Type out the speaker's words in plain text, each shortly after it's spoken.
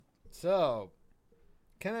So,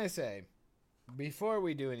 can I say, before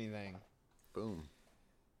we do anything, Boom.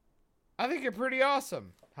 I think you're pretty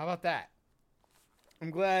awesome. How about that? I'm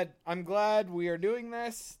glad we are doing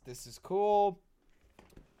this. This is cool.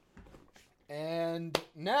 And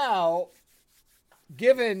now,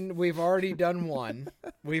 given we've already done one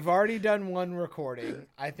recording,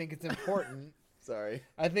 I think it's important. Sorry.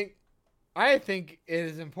 I think it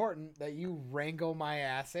is important that you wrangle my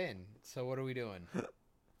ass in. So what are we doing?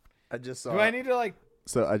 I just saw. Do I need to like?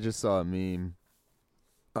 So I just saw a meme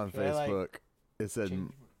on Should I, like, Facebook. It said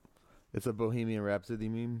change- it's a Bohemian Rhapsody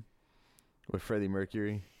meme with Freddie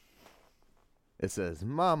Mercury. It says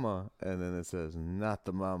 "Mama," and then it says "Not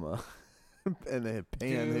the Mama," and then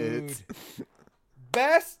pan hits.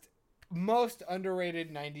 Best, most underrated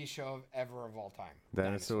 '90s show ever of all time.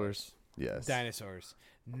 Dinosaurs. Yes. Dinosaurs.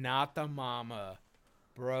 Not the Mama,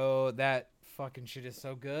 bro. That fucking shit is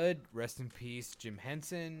so good. Rest in peace, Jim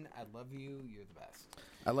Henson. I love you. You're the best.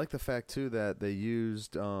 I like the fact too that they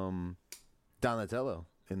used Donatello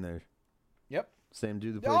in there. Yep. Same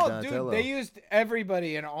dude that played Oh, Donatello. dude, they used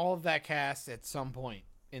everybody in all of that cast at some point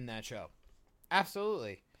in that show.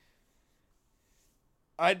 Absolutely.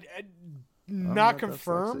 I'm not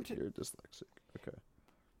confirmed. dyslexic. You're dyslexic. Okay.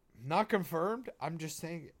 Not confirmed. I'm just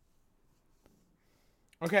saying it.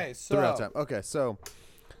 Okay, Throughout so time. Okay, so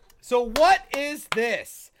what is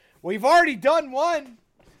this? We've already done one.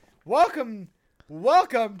 Welcome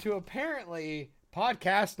to apparently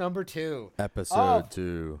podcast number 2. episode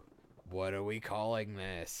 2, What are we calling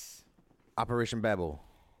this? Operation Babel.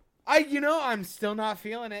 I'm still not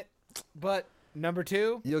feeling it, but number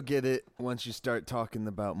 2. You'll get it once you start talking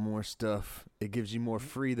about more stuff. It gives you more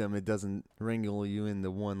freedom. It doesn't wrangle you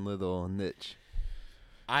into one little niche.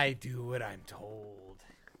 I do what I'm told.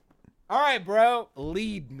 All right, bro.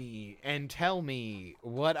 Lead me and tell me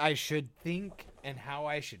what I should think and how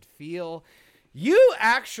I should feel. You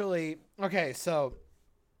actually... Okay, so...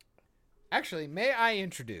 Actually, may I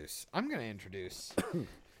introduce? I'm going to introduce.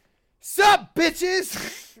 Sup,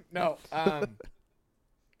 bitches? No.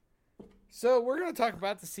 So we're going to talk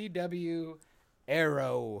about the CW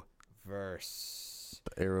Arrowverse.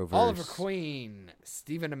 The Arrowverse. Oliver Queen,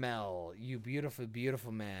 Stephen Amell, you beautiful,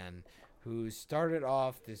 beautiful man who started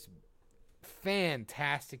off this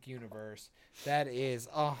fantastic universe that is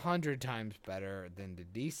 100 times better than the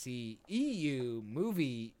DC EU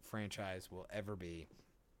movie franchise will ever be.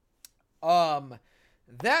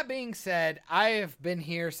 That being said, I have been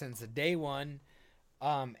here since day one.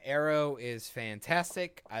 Arrow is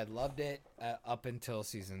fantastic. I loved it up until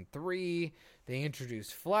season 3. They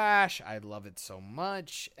introduced Flash. I love it so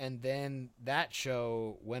much. And then that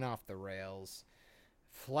show went off the rails.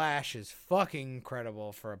 Flash is fucking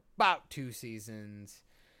incredible for about 2 seasons.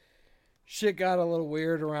 Shit got a little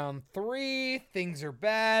weird around 3. Things are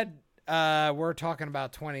bad. We're talking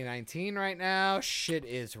about 2019 right now. Shit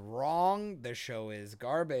is wrong. The show is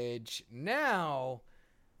garbage. Now,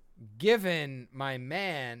 given my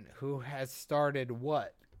man who has started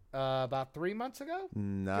what? About 3 months ago?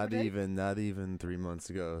 Not even 3 months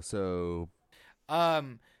ago. So,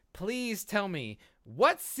 please tell me,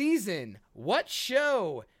 what season, what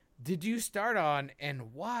show did you start on,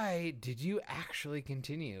 and why did you actually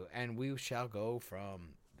continue? And we shall go from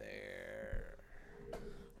there.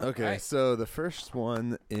 okay, Right. So the first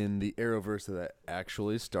one in the Arrowverse that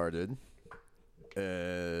actually started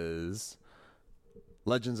is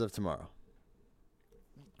Legends of Tomorrow.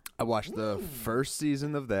 I watched the first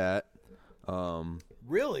season of that.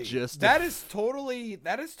 Really? Just that is totally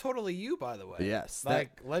you, by the way. Yes,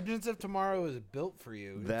 Like Legends of Tomorrow is built for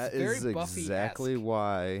you. That It's very is Buffy-esque. exactly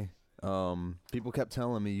why people kept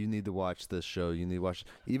telling me you need to watch this show. You need to watch.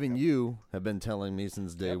 Even you have been telling me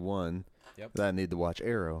since day one that I need to watch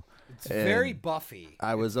Arrow. It's And very Buffy.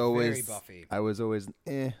 I was It's always very Buffy. I was always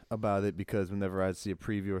about it because whenever I'd see a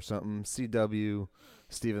preview or something, CW,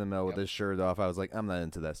 Stephen Amell with his shirt off, I was like, I'm not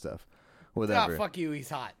into that stuff. Whatever. Ah, fuck you. He's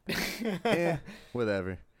hot.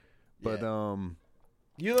 Whatever. But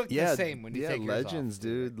you look the same when you take yours Legends, off.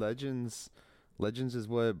 dude. Legends is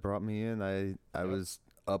what brought me in. I was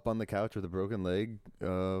up on the couch with a broken leg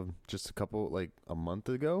just a month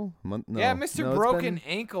ago. Yeah, Mr. Broken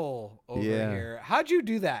Ankle over Yeah. here. How'd you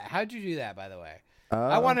do that? By the way?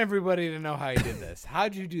 I want everybody to know how he did this.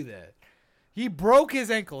 How'd you do that? He broke his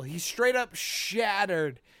ankle. He straight up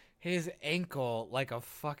shattered his ankle like a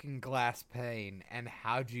fucking glass pane. And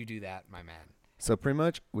how'd you do that, my man? So pretty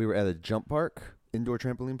much, we were at a jump park, indoor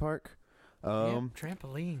trampoline park.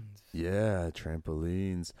 Trampolines. Yeah,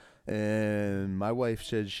 trampolines. And my wife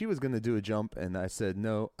said she was going to do a jump, and I said,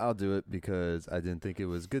 no, I'll do it because I didn't think it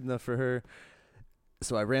was good enough for her.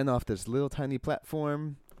 So I ran off this little tiny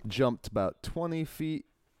platform, jumped about 20 feet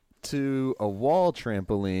to a wall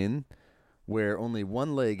trampoline where only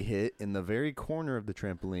one leg hit in the very corner of the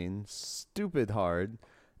trampoline, stupid hard,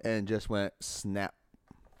 and just went snap.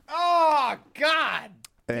 Oh, God.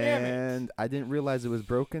 Damn And it. I didn't realize it was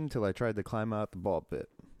broken till I tried to climb out the ball pit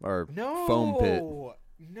or No. foam pit.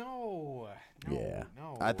 No. Yeah.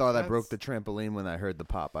 No. I thought I broke the trampoline when I heard the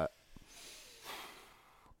pop. All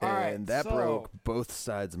right, that so- broke both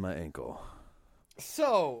sides of my ankle.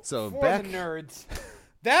 So for back- the nerds,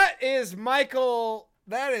 that is Michael.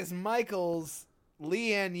 That is Michael's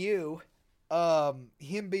Lee and you.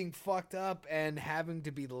 Him being fucked up and having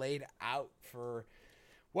to be laid out for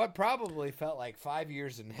what probably felt like 5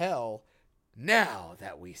 years in hell. Now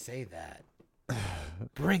that we say that,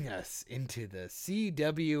 bring us into the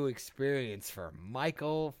CW experience for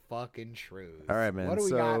Michael fucking Shrews. All right, man. What do we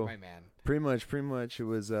So- got, my man? Pretty much it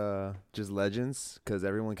was just Legends, because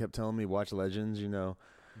everyone kept telling me watch Legends,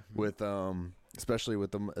 with especially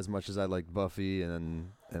with them, as much as I like Buffy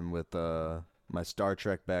and with my Star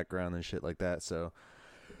Trek background and shit like that. So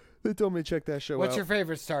they told me to check that show What's out. your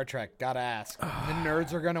favorite Star Trek? Gotta ask. The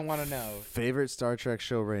nerds are gonna want to know. Favorite Star Trek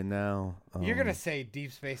show right now? You're gonna say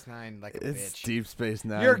Deep Space Nine like a It's bitch. Deep Space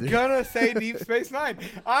Nine. You're dude. gonna say Deep Space Nine.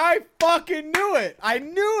 I fucking knew it. I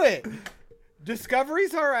knew it.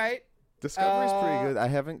 Discovery's all right, Discovery's pretty good. I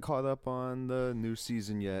haven't caught up on the new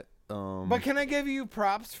season yet. but can I give you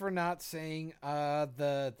props for not saying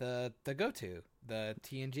the go-to, the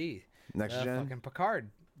TNG, Next the Gen. fucking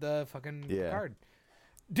Picard, the fucking Yeah. Picard.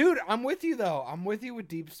 Dude, I'm with you though. I'm with you with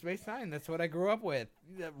Deep Space Nine. That's what I grew up with.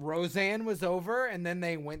 Roseanne was over, and then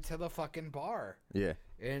they went to the fucking bar Yeah.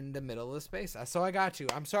 in the middle of the space. So I got you.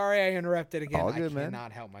 I'm sorry I interrupted again. All good, I man.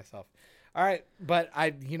 cannot help myself. All right, but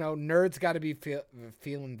nerds got to be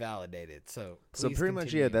feeling validated. So please pretty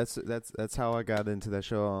much, continue. yeah. That's how I got into that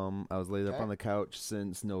show. I was laid up Okay. on the couch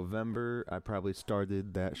since November. I probably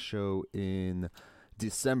started that show in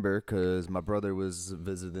December because my brother was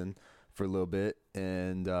visiting for a little bit,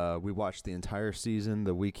 and we watched the entire season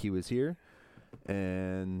the week he was here,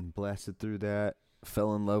 and blasted through that.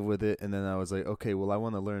 Fell in love with it, and then I was like, okay, well, I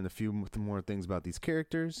want to learn a few more things about these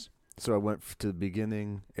characters. So I went to the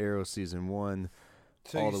beginning, Arrow season 1.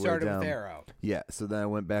 So all you the way started down. with Arrow. Yeah, so then I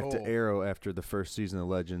went back Cool. to Arrow after the first season of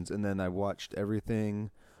Legends, and then I watched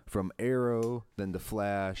everything from Arrow, then to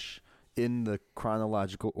Flash, in the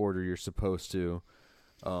chronological order you're supposed to.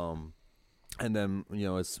 And then,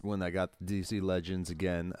 it's when I got the DC Legends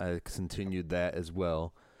again, I continued that as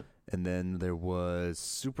well. And then there was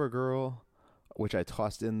Supergirl, which I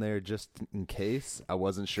tossed in there just in case. I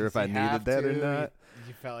wasn't sure if I needed that or not.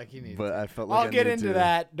 You felt like you needed But to. I felt like I'll get needed into to.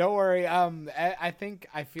 that. Don't worry. I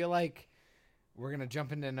feel like we're gonna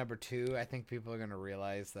jump into number 2. I think people are gonna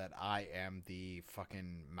realize that I am the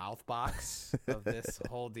fucking mouth box of this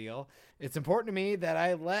whole deal. It's important to me that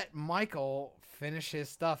I let Michael finish his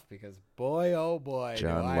stuff because boy, oh boy, do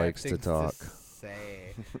John I have likes to things talk.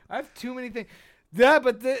 say. I have too many things. Yeah,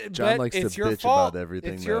 but John but likes to it's your bitch fault. about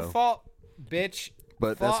everything, It's your though. fault, bitch.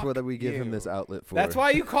 But that's Fuck what we give him you. this outlet for. That's why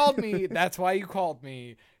you called me. That's why you called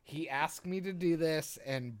me. He asked me to do this,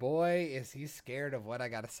 and boy, is he scared of what I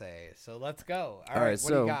got to say. So let's go. All right, what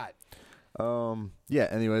do you got? Yeah,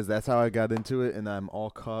 anyways, that's how I got into it, and I'm all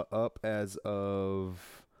caught up as of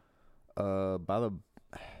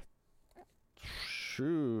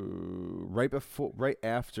right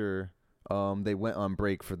after they went on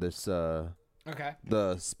break for this Okay.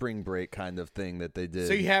 the spring break kind of thing that they did.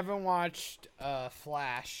 So you haven't watched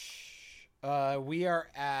Flash. We are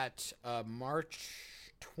at March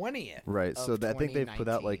 20th. right, so of I think they've put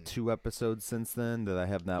out like 2019. 2 episodes since then that I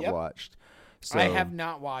have not Yep. watched. So I have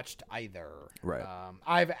not watched either. Right.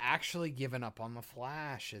 I've actually given up on the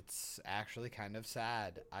Flash. It's actually kind of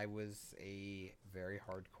sad. I was a very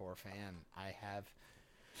hardcore fan.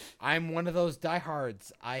 I'm one of those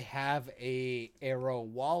diehards. I have a Arrow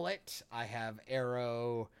wallet. I have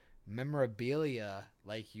Arrow memorabilia,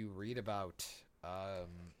 like you read about.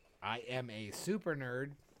 I am a super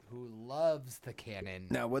nerd who loves the canon.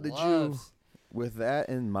 Now, what did loves- with that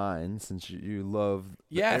in mind, since you love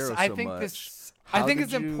the Yes, Arrow I so think much, I how think did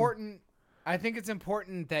it's you- important. I think it's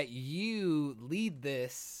important that you lead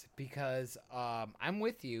this because I'm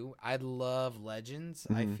with you. I love Legends.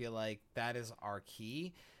 I Mhm. feel like that is our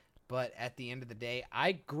key. But at the end of the day,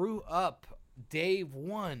 I grew up day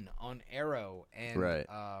one on Arrow and Right.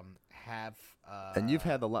 have And you've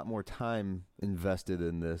had a lot more time invested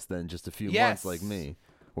in this than just a few Yes. months like me,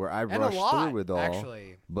 where I and a rushed lot through with all.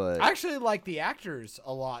 actually. But I actually like the actors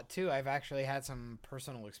a lot too. I've actually had some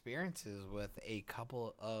personal experiences with a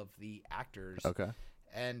couple of the actors. okay,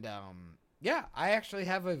 And yeah, I actually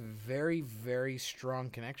have a very, very strong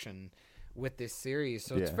connection with this series.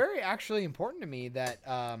 So it's Yeah. very actually important to me that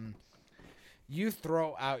you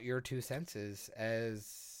throw out your two senses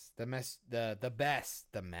as the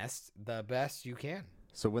best you can.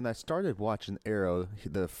 So when I started watching Arrow,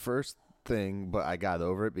 the first thing, but I got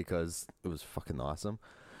over it because it was fucking awesome.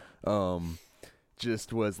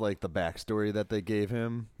 Just was like the backstory that they gave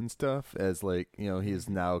him and stuff, as like, you know, he's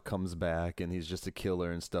now comes back and he's just a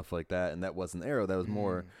killer and stuff like that. And that wasn't Arrow. That was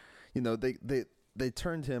more, you know, they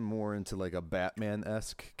turned him more into like a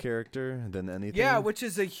Batman-esque character than anything. Yeah, which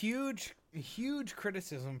is a huge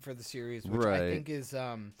criticism for the series, which Right.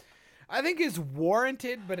 I think is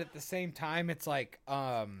warranted, but at the same time, it's like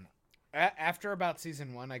after about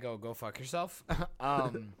season 1, I go fuck yourself.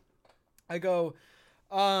 I go,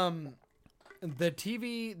 the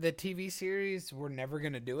TV series were never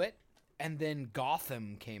gonna do it, and then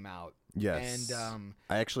Gotham came out. Yes. And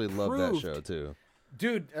I actually love that proved- show too.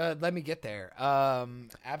 dude, let me get there.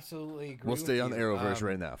 Absolutely agree. We'll stay with on the you. Arrowverse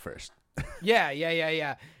right now first.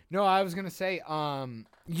 Yeah. No, I was gonna say,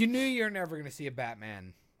 you knew you're never gonna see a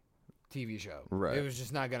Batman TV show. Right. It was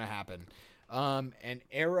just not gonna happen. And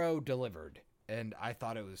Arrow delivered, and I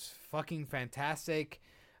thought it was fucking fantastic.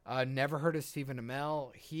 Never heard of Stephen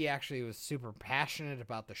Amell. He actually was super passionate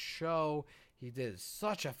about the show. He did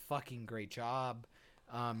such a fucking great job.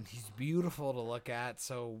 He's beautiful to look at.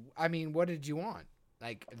 So, I mean, what did you want?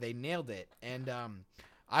 Like, they nailed it. And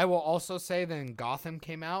I will also say then Gotham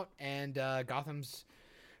came out, and Gotham's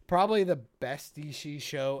probably the best DC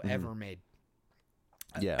show ever made.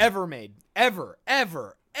 Yeah. Ever made. Ever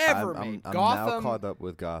I'm made. now Gotham. caught up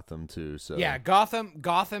with Gotham too. So Yeah,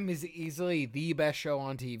 Gotham is easily the best show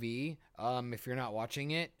on TV. If you're not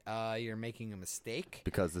watching it, you're making a mistake.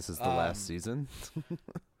 because this is the last season.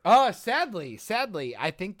 Sadly,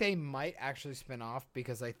 I think they might actually spin off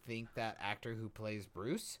because I think that actor who plays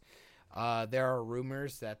Bruce, there are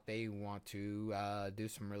rumors that they want to do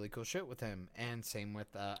some really cool shit with him, and same with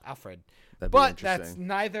Alfred. That'd be But interesting.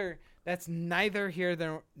 that's neither here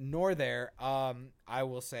nor there. I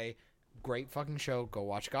will say, great fucking show. Go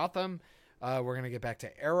watch Gotham. We're gonna get back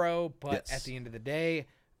to Arrow, but Yes. at the end of the day,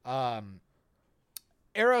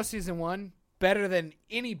 Arrow season 1 better than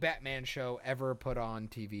any Batman show ever put on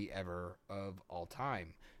TV ever of all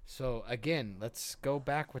time. So again, let's go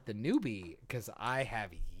back with the newbie because I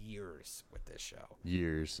have years with this show.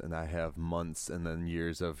 Years, and I have months and then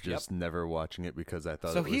years of just never watching it because I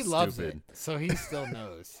thought So it was he loves stupid. it. So he still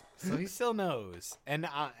knows. And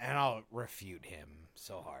I'll refute him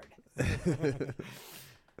so hard.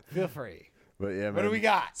 Feel free. But yeah, What do man. we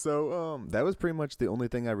got? So that was pretty much the only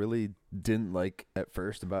thing I really didn't like at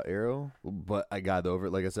first about Arrow, but I got over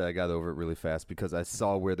it. Like I said, I got over it really fast because I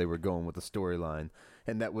saw where they were going with the storyline,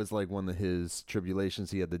 and that was like one of his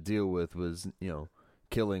tribulations he had to deal with was, you know,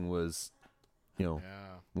 killing was, you know,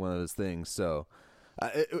 one of his things. So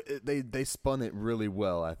they spun it really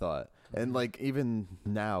well, I thought. And like even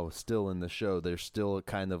now, still in the show, they're still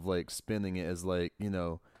kind of like spinning it as like, you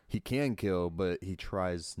know, he can kill, but he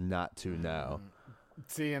tries not to now.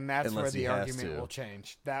 See, and that's Unless where he the has argument to. will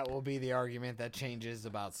change. That will be the argument that changes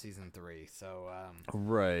about season 3. So,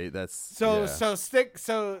 Right. That's so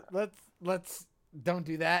yeah. let's don't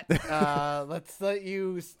do that. Let's let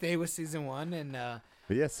you stay with season 1 and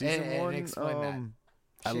But yeah, season and one. explain that.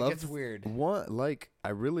 I Shit love gets weird. I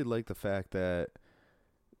really like the fact that,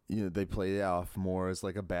 you know, they play it off more as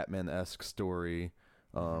like a Batman-esque story.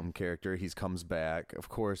 Character. He comes back. Of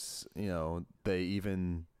course, you know, they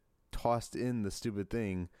even tossed in the stupid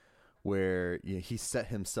thing where, you know, he set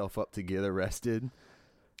himself up to get arrested.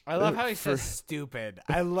 I love how he says stupid.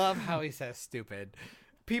 I love how he says stupid.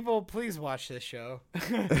 People, please watch this show.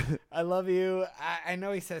 I love you. I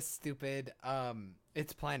know he says stupid.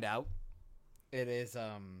 It's planned out. It is.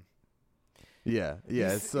 Yeah.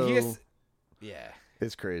 Yeah.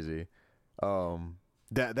 It's crazy.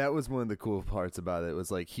 That was one of the cool parts about it. It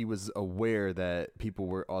was like he was aware that people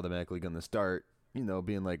were automatically going to start, you know,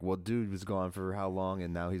 being like, well, dude was gone for how long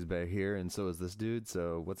and now he's back here and so is this dude,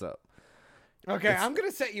 so what's up? Okay, I'm going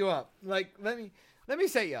to set you up. Like, let me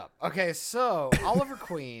set you up. Okay, so Oliver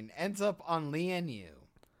Queen ends up on Lian Yu,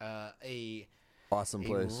 a Awesome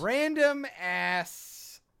place. random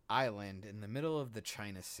ass island in the middle of the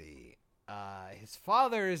China Sea. His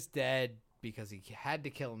father is dead because he had to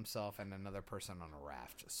kill himself and another person on a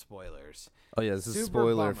raft. Spoilers. Oh yeah, this is Super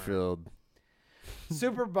spoiler bummer. filled.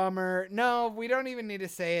 Super bummer. No, we don't even need to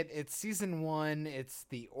say it. It's season 1. It's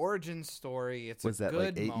the origin story. It's Was a that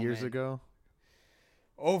good like 8 years moment. ago?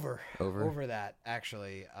 Over that,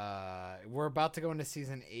 actually. We're about to go into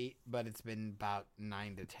season 8, but it's been about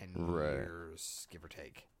 9 to 10 Right. years, give or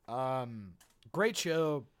take. Great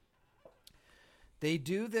show. They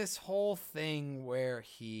do this whole thing where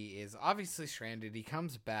he is obviously stranded. He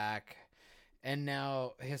comes back, and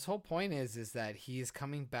now his whole point is that he's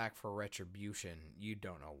coming back for retribution. You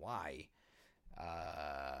don't know why.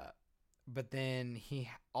 But then he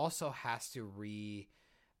also has to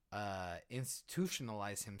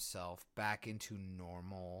institutionalize himself back into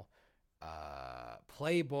normal,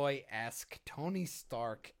 Playboy-esque, Tony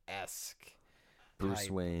Stark-esque Bruce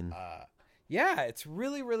type, Wayne. Yeah, it's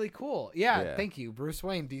really, really cool. Yeah, thank you. Bruce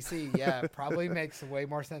Wayne, DC. Yeah, probably makes way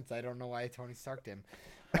more sense. I don't know why Tony Starked him.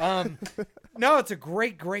 No, it's a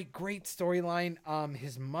great, great, great storyline.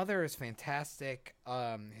 His mother is fantastic.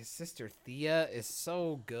 His sister Thea is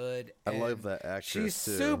so good. I love that actress. She's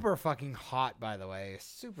too. super fucking hot, by the way.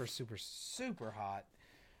 Super, super, super hot.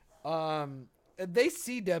 They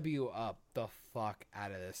CW up the fuck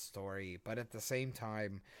out of this story, but at the same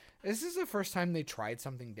time, this is the first time they tried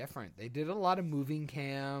something different. They did a lot of moving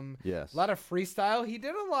cam, yes, a lot of freestyle. He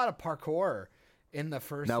did a lot of parkour in the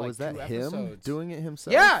first. Now, like, was that 2 him episodes. doing it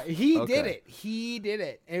himself? Yeah, he Okay. did it. He did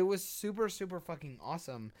it. It was super, super fucking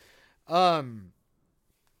awesome.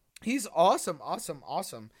 He's awesome.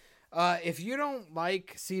 If you don't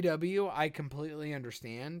like CW, I completely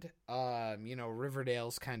understand.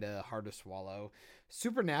 Riverdale's kind of hard to swallow.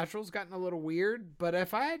 Supernatural's gotten a little weird, but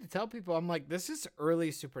if I had to tell people, I'm like, this is early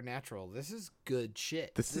Supernatural. This is good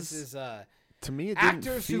shit. This is to me, it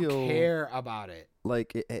actors didn't feel who care about it.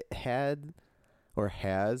 like it had or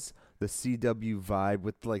has the CW vibe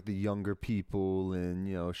with like the younger people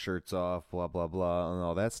and shirts off, blah blah blah, and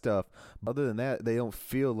all that stuff. Other than that, they don't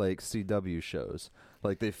feel like CW shows.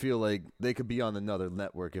 Like they feel like they could be on another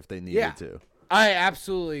network if they needed to. I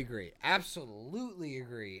absolutely agree.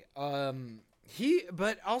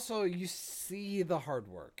 But also you see the hard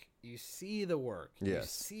work. You see the work. Yes. You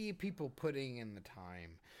see people putting in the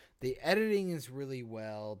time. The editing is really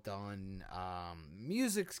well done.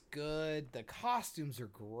 Music's good. The costumes are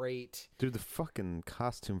great. Dude, the fucking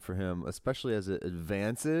costume for him, especially as it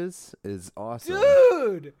advances, is awesome.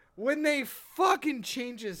 Dude, when they fucking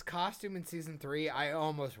change his costume in season 3, I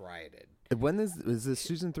almost rioted. When is this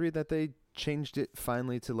season 3 that they changed it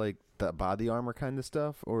finally to like the body armor kind of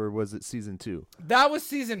stuff, or was it season 2? That was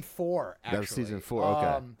season 4, actually. That was season 4,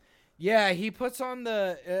 okay. Yeah, he puts on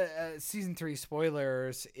the season 3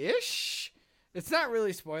 spoilers-ish. It's not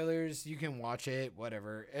really spoilers. You can watch it,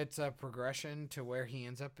 whatever. It's a progression to where he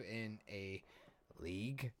ends up in a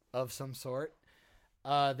league of some sort.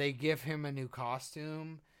 They give him a new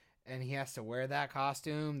costume, and he has to wear that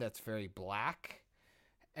costume that's very black.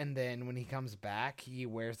 And then when he comes back, he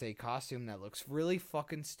wears a costume that looks really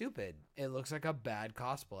fucking stupid. It looks like a bad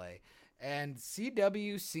cosplay. And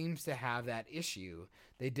CW seems to have that issue.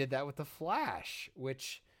 They did that with The Flash,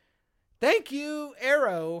 which... Thank you,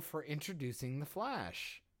 Arrow, for introducing The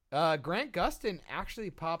Flash. Grant Gustin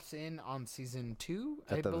actually pops in on season 2,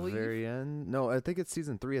 I believe. At the very end? No, I think it's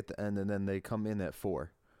season 3 at the end, and then they come in at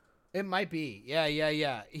 4. It might be.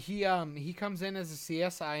 Yeah. He comes in as a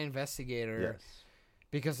CSI investigator. Yes.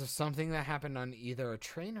 Because of something that happened on either a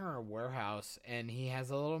train or a warehouse, and he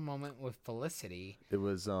has a little moment with Felicity. It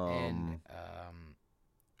was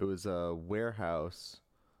it was a warehouse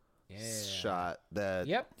shot that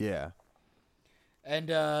yeah. And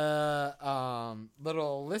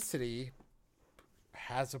little Felicity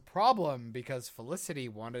has a problem because Felicity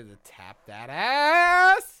wanted to tap that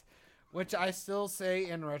ass, which I still say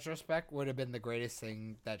in retrospect would have been the greatest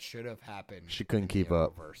thing that should have happened. She couldn't keep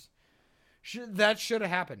up. That should have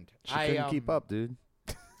happened. She couldn't keep up, dude.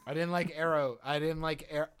 I didn't like Arrow. I didn't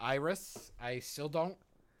like Iris. I still don't.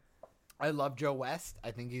 I love Joe West. I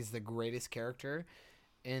think he's the greatest character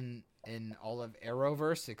in all of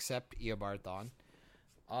Arrowverse except Eobard Thawne.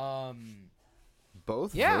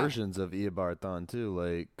 Both versions of Eobard Thawne too,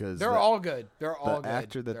 like because they're all good. They're all the good.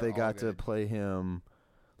 actor that they got to play him,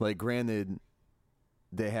 like granted,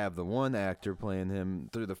 they have the one actor playing him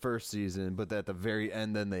through the first season, but at the very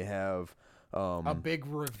end, then they have a big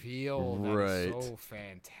reveal that is so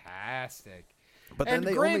fantastic. But then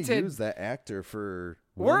they only use that actor for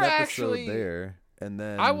one episode there, and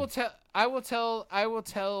then I will tell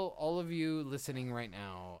all of you listening right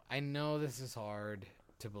now. I know this is hard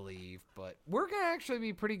to believe, but we're gonna actually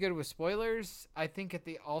be pretty good with spoilers. I think at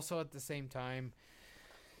the same time,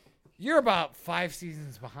 you're about 5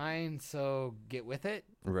 seasons behind, so get with it.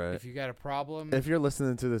 Right. If you got a problem. If you're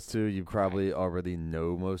listening to this too, you probably already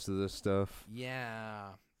know most of this stuff.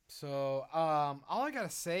 Yeah. So, all I gotta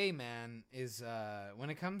say, man, is when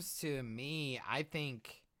it comes to me, Arrow's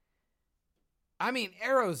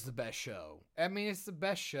the best show. It's the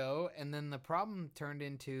best show, and then the problem turned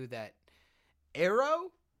into that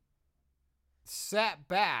Arrow sat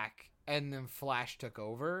back, and then Flash took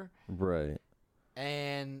over. Right.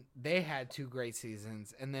 And they had 2 great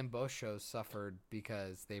seasons, and then both shows suffered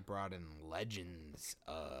because they brought in Legends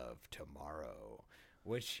of Tomorrow,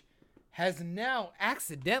 which has now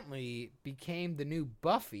accidentally became the new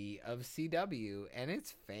Buffy of CW, and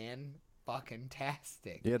it's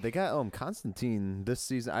fan-fucking-tastic. Yeah, they got Constantine this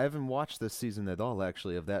season. I haven't watched this season at all,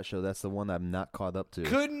 actually, of that show. That's the one I'm not caught up to.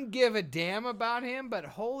 Couldn't give a damn about him, but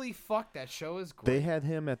holy fuck, that show is great. They had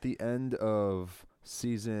him at the end of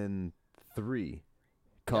season 3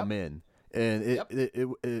 come in, and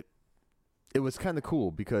it was kind of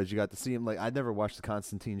cool because you got to see him. Like, I'd never watched the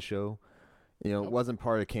Constantine show. You know, it wasn't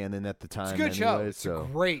part of canon at the time. It's a good anyway, show. It's so. a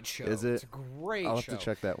great show. Is it? It's a great I'll have show. to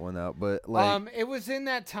check that one out. But like, It was in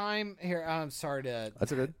that time here. I'm sorry to.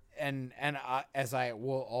 That's good. And as I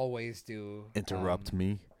will always do, Interrupt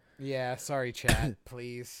me. Yeah, sorry, chat,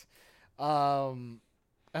 please.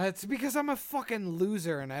 It's because I'm a fucking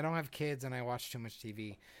loser and I don't have kids and I watch too much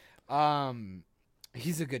TV.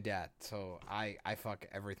 He's a good dad, so I fuck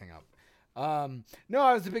everything up. No,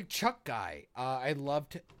 I was a big Chuck guy. I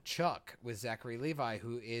loved Chuck with Zachary Levi,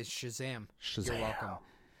 who is Shazam. You're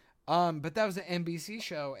welcome. But that was an NBC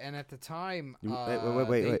show, and at the time,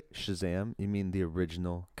 Wait. Shazam? You mean the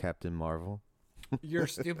original Captain Marvel? You're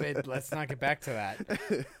stupid. Let's not get back to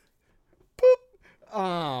that.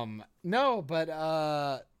 Boop. No,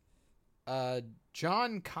 but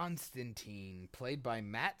John Constantine, played by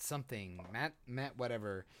Matt something, Matt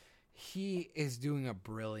whatever. He is doing a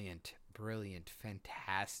brilliant,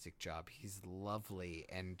 fantastic job. He's lovely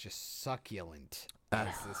and just succulent as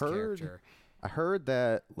this character. I heard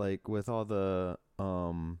that, like, with all the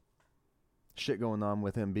shit going on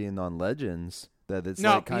with him being on Legends, that it's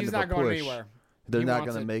like kind he's of not a going push. anywhere. They're He not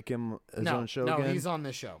wants going to it. make him his own show again? No, he's on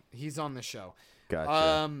the show. He's on the show.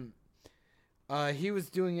 Gotcha. He was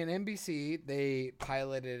doing an NBC. They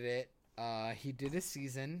piloted it. He did a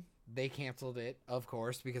season. They canceled it, of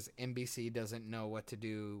course, because NBC doesn't know what to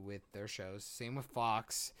do with their shows. Same with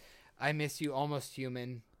Fox. I Miss You, Almost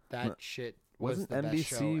Human. That shit was Wasn't the best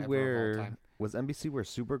show ever of all where time. was NBC where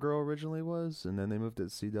Supergirl originally was, and then they moved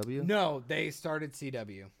it to CW? No, they started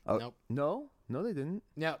CW. Oh, Nope. No, they didn't.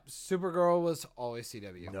 No, Supergirl was always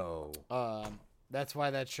CW. No. That's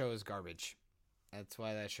why that show is garbage. That's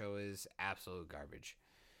why that show is absolute garbage.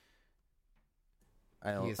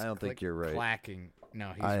 I don't think you're right. Clacking.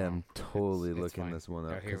 No, he's I wrong. am totally It's looking fine. this one Oh,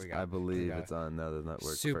 up here we because go. I believe got it's it. on another network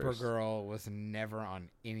first. Supergirl was never on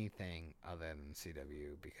anything other than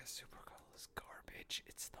CW because Supergirl is garbage.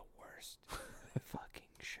 It's the worst fucking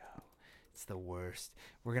show. It's the worst.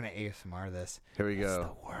 We're gonna ASMR this. Here we It's go.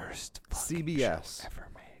 the worst fucking CBS. show ever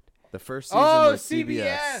made. The first season was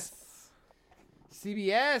CBS.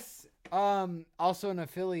 CBS. Also an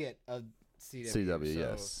affiliate of CW. CW, so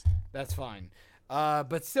yes. That's fine.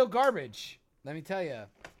 But still garbage. Let me tell you.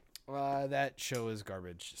 That show is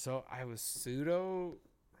garbage. So I was pseudo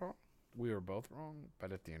wrong. We were both wrong.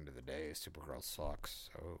 But at the end of the day, Supergirl sucks.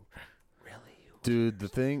 So really, Dude, the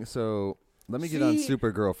thing. So let me get on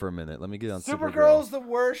Supergirl for a minute. Let me get on Supergirl. Supergirl's the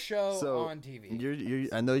worst show on TV.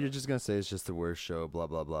 I know you're just gonna say it's just the worst show. Blah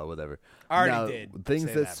blah blah. Whatever. I already Now, did things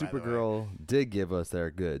say that that, by the way. Supergirl did give us that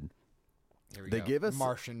are good. Here we They go. gave us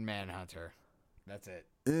Martian Manhunter. That's it.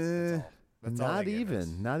 That's all. That's all Not they gave us.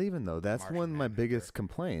 even. Not even though. That's Martian one of my Manhunter. biggest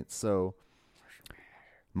complaints. So,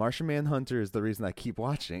 Martian Manhunter is the reason I keep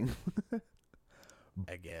watching.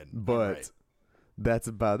 Again. But that's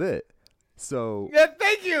about it. So Yeah,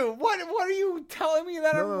 thank you. What are you telling me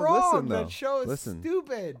that I'm No, wrong? listen, though. That show is Listen.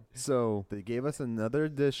 stupid. So they gave us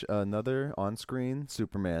another on-screen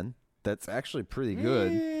Superman that's actually pretty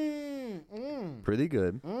good. Pretty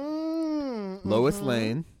good. Lois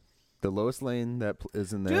Lane, the Lois Lane that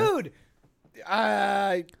is in there. Dude,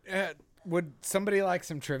 would somebody like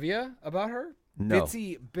some trivia about her? No.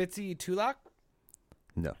 Bitsy Tulak?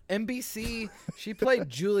 No. NBC. She played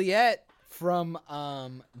Juliet from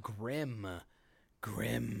Grimm.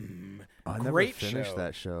 I never Great finished show.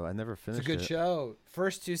 that show. I never It's finished a good it. show.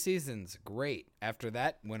 First 2 seasons, great. After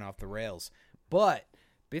that, went off the rails. But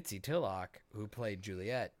Bitsy Tulloch, who played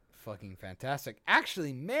Juliet, fucking fantastic.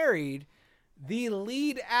 Actually married the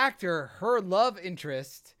lead actor, her love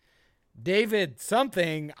interest, David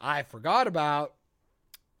something I forgot about.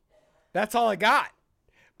 That's all I got.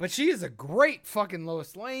 But she is a great fucking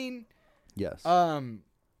Lois Lane. Yes.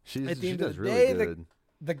 She She end does of the really day, good.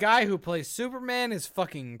 The guy who plays Superman is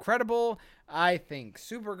fucking incredible. I think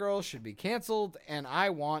Supergirl should be canceled, and I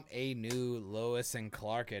want a new Lois and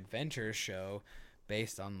Clark adventure show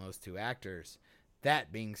based on those 2 actors.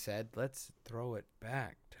 That being said, let's throw it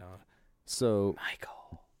back to So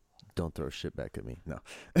Michael. Don't throw shit back at me. No.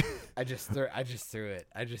 I just threw it.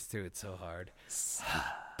 I just threw it so hard.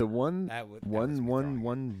 The one That was me throwing it.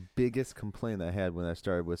 one biggest complaint I had when I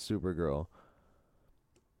started with Supergirl.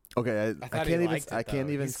 Okay, I I thought can't he even liked it, I can't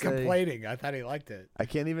though. even He's say complaining. I thought he liked it. I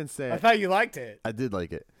can't even say I thought you liked it. I did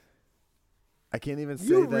like it. I can't even say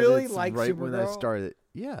You that really it's like right when I Supergirl? started.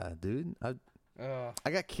 Yeah, dude. Ugh.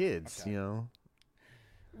 I got kids, Okay. you know.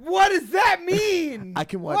 What does that mean? I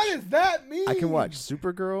can watch- What does that mean? I can watch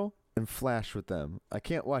Supergirl and Flash with them. I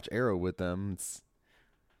can't watch Arrow with them.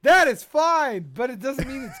 That is fine, but it doesn't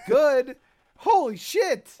mean it's good. Holy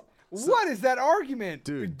shit! What is that argument?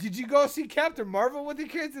 Dude. Did you go see Captain Marvel with your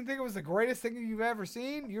kids and think it was the greatest thing you've ever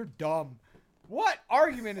seen? You're dumb. What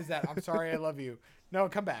argument is that? I'm sorry, I love you. No,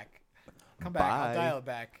 come back. Come back. Bye. I'll dial it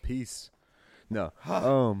back. Peace. No.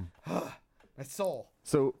 My soul.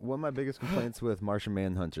 So one of my biggest complaints with Martian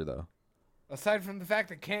Manhunter, though. Aside from the fact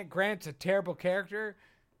that Kent Grant's a terrible character,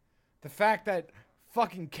 the fact that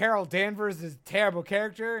fucking Carol Danvers is a terrible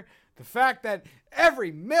character, the fact that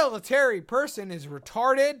every military person is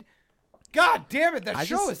retarded. God damn it, that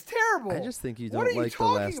show is terrible. I just think you What don't are you like the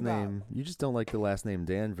talking last about? name. You just don't like the last name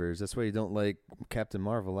Danvers. That's why you don't like Captain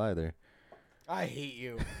Marvel either. I hate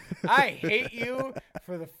you. I hate you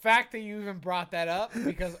for the fact that you even brought that up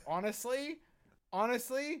because honestly,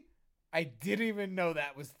 I didn't even know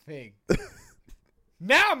that was the thing.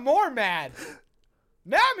 Now I'm more mad.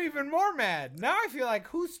 Now I'm even more mad. Now I feel like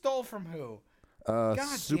who stole from who? damn it.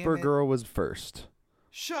 Supergirl was first.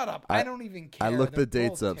 Shut up. I don't even care. I looked They're the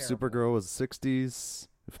dates both up. terrible. Supergirl was 60s.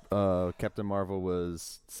 Captain Marvel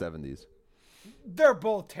was 70s. They're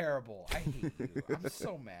both terrible. I hate you. I'm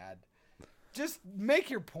so mad. Just make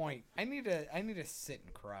your point. I need to sit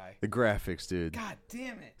and cry. The graphics, dude. God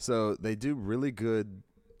damn it. So they do really good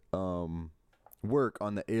work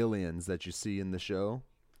on the aliens that you see in the show.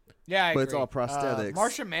 Yeah, I But it's agree. all prosthetics.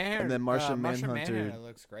 Martian Manhunter. And then Martian Manhunter-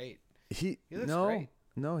 looks great. He looks no, great.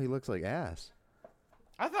 no, he looks like ass.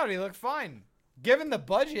 I thought he looked fine. Given the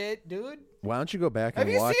budget, dude. Why don't you go back Have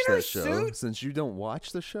and you watch seen her that show? suit? Since you don't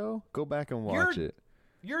watch the show, go back and watch it.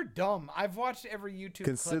 You're dumb. I've watched every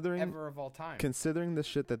YouTube clip ever of all time. Considering the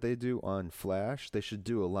shit that they do on Flash, they should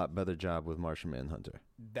do a lot better job with Martian Manhunter.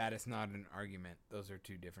 That is not an argument. Those are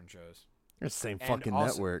two different shows. It's the same And fucking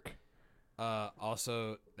also- network.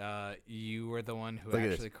 Also, you were the one who Look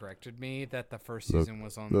at actually corrected me that the first Look, season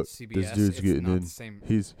was on Look, CBS. this dude's It's getting not in. the same.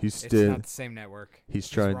 He's It's standing. not the same network. He's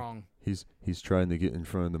trying. wrong. He's trying to get in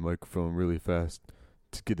front of the microphone really fast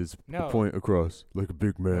to get his No. point across like a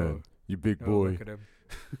big man. No. You big Oh, boy. look at him.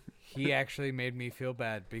 He actually made me feel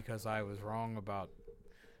bad because I was wrong about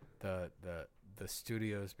the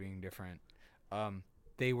studios being different.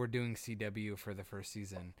 They were doing CW for the first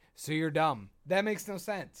season, so you're dumb. That makes no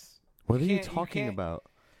sense. What are you can't- you talking can't- about?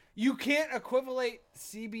 You can't equivalate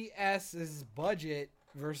CBS's budget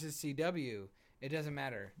versus CW. It doesn't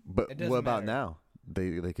matter. But It doesn't what about matter. now?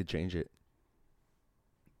 They could change it.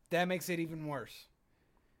 That makes it even worse.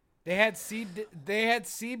 They had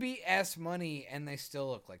CBS money and they still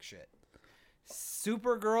look like shit.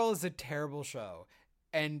 Supergirl is a terrible show,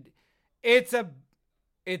 and it's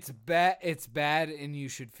bad, and you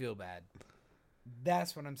should feel bad.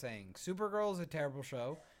 That's what I'm saying. Supergirl is a terrible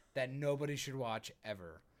show that nobody should watch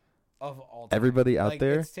ever, of all time. Everybody out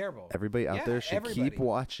there, it's terrible. Everybody out Yeah, there should everybody. keep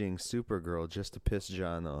watching Supergirl just to piss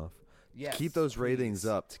John off. Yes, Keep those ratings please.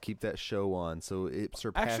 up to keep that show on so it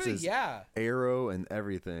surpasses Actually, yeah. Arrow and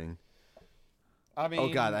everything. I mean, Oh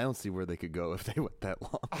God, I don't see where they could go if they went that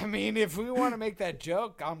long. I mean, if we want to make that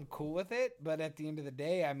joke, I'm cool with it. But at the end of the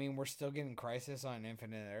day, I mean, we're still getting Crisis on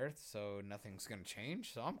Infinite Earth, so nothing's going to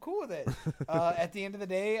change. So I'm cool with it. At the end of the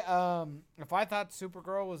day, if I thought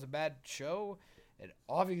Supergirl was a bad show, it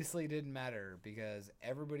obviously didn't matter because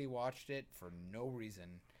everybody watched it for no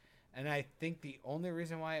reason. And I think the only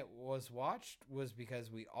reason why it was watched was because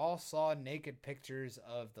we all saw naked pictures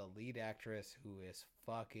of the lead actress who is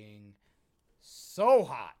fucking so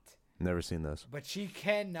hot. Never seen those. But she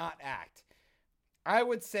cannot act. I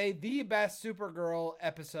would say the best Supergirl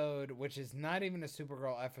episode, which is not even a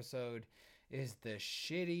Supergirl episode, is the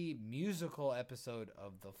shitty musical episode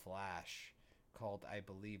of The Flash called, I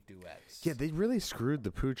believe, Duets. Yeah, they really screwed the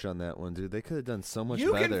pooch on that one, dude. They could have done so much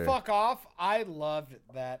you better. can fuck off. I loved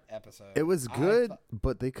that episode. It was I good, th-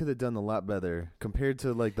 but they could have done a lot better compared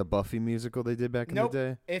to like the Buffy musical they did back in the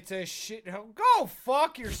day. It's a shit. Go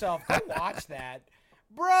fuck yourself. Go watch that.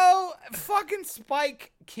 Bro, fucking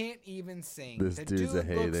Spike can't even sing. This the dude's dude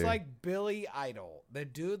a looks hater. like Billy Idol. The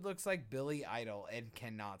dude looks like Billy Idol and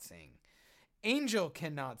cannot sing. Angel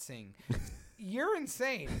cannot sing. You're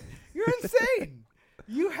insane. You're insane.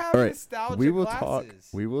 You have All right, nostalgia we will glasses. talk.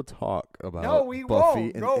 We will talk about No, we Buffy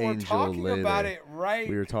won't. and No, we're Angel talking later. about it right.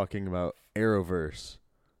 We were talking about Arrowverse.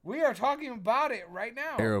 We are talking about it right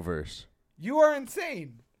now. Arrowverse. You are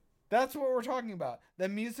insane. That's what we're talking about. The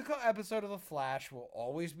musical episode of The Flash will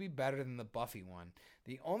always be better than the Buffy one.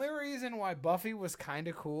 The only reason why Buffy was kind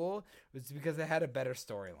of cool was because it had a better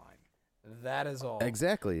storyline. That is all.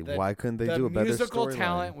 Exactly. Why couldn't they do a better storyline? The musical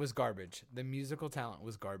talent was garbage. The musical talent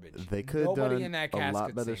was garbage. They could have done in that a cast lot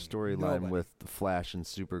could better sing. storyline Nobody. with the Flash and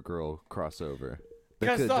Supergirl crossover. They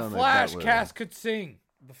Because could the have done it Flash that way. cast could sing.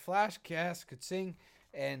 The Flash cast could sing.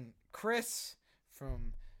 And Chris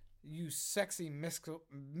from You Sexy Mr.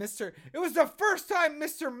 It was the first time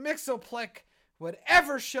Mr. Mixoplex would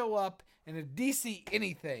ever show up in a DC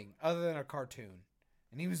anything other than a cartoon.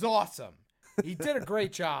 And he was awesome. He did a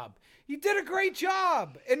great job. He did a great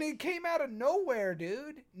job. And it came out of nowhere,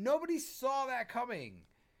 dude. Nobody saw that coming.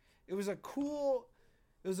 It was a cool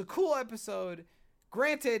episode.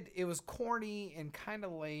 Granted, it was corny and kind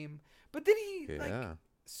of lame. But then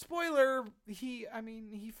spoiler, he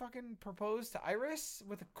fucking proposed to Iris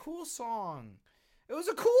with a cool song. It was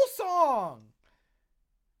a cool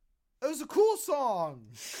song.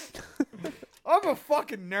 I'm a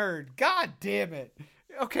fucking nerd. God damn it.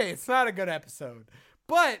 Okay, it's not a good episode.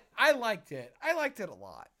 But I liked it. I liked it a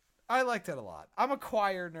lot. I'm a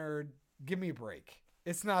choir nerd. Give me a break.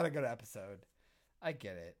 It's not a good episode. I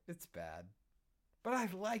get it. It's bad. But I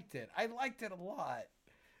liked it. I liked it a lot.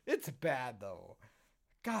 It's bad, though.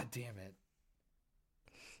 God damn it.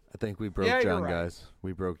 I think we broke John, guys.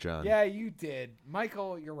 We broke John. Yeah, you did.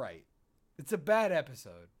 Michael, you're right. It's a bad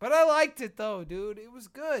episode. But I liked it, though, dude. It was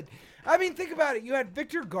good. I mean, think about it. You had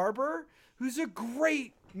Victor Garber, who's a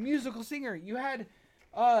great musical singer. You had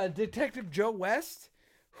Detective Joe West,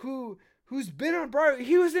 who's been on Broadway.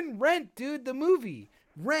 He was in Rent, dude, the movie.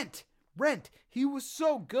 Rent. He was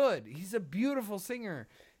so good. He's a beautiful singer.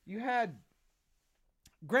 You had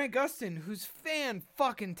Grant Gustin, who's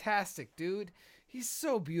fan-fucking-tastic, dude. He's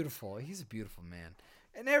so beautiful. He's a beautiful man.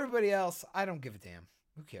 And everybody else, I don't give a damn.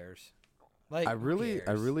 Who cares? Like, I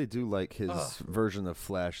really do like his version of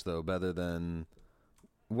Flash, though, better than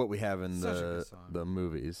what we have in the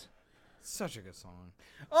movies. Such a good song.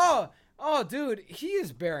 Oh, dude, he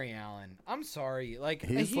is Barry Allen. I'm sorry. Like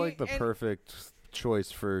he's like the perfect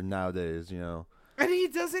choice for nowadays, you know. And he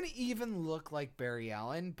doesn't even look like Barry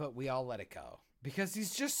Allen, but we all let it go because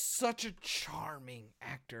he's just such a charming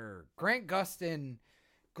actor. Grant Gustin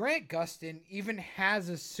even has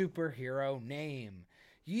a superhero name.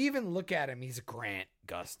 You even look at him, he's Grant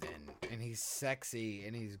Gustin, and he's sexy,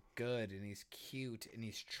 and he's good, and he's cute, and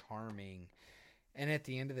he's charming. And at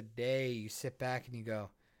the end of the day, you sit back and you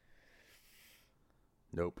go,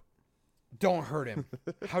 nope. Don't hurt him.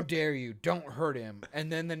 How dare you? Don't hurt him.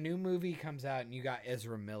 And then the new movie comes out and you got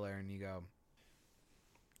Ezra Miller and you go,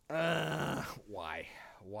 why?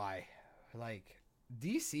 Like,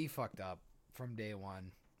 DC fucked up from day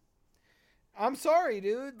one. I'm sorry,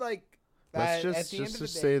 dude. Like, let's just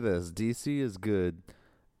say this. DC is good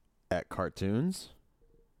at cartoons.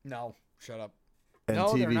 No, shut up. And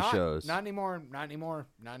no, TV shows. Not anymore.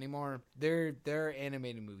 Their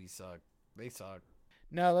animated movies suck. They suck.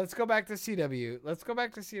 No, let's go back to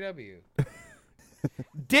CW.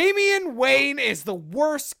 Damian Wayne is the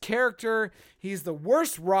worst character. He's the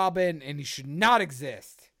worst Robin, and he should not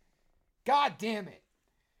exist. God damn it.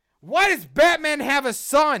 Why does Batman have a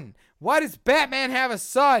son? I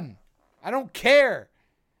don't care.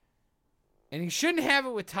 And he shouldn't have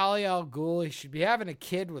it with Talia al Ghul. He should be having a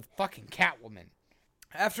kid with fucking Catwoman.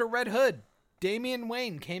 After Red Hood, Damian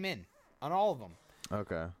Wayne came in on all of them.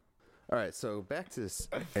 Okay. All right, so back to this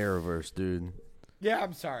Arrowverse, dude. Yeah,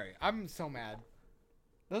 I'm sorry. I'm so mad.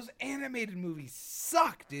 Those animated movies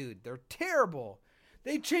suck, dude. They're terrible.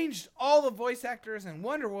 They changed all the voice actors, and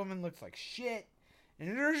Wonder Woman looks like shit. And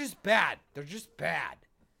they're just bad. They're bad.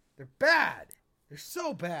 They're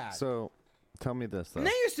so bad. So, tell me this, though. And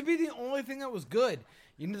that used to be the only thing that was good.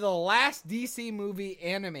 You know, the last DC movie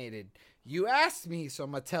animated. You asked me, so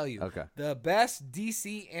I'm going to tell you. Okay. The best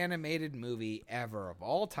DC animated movie ever of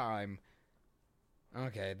all time.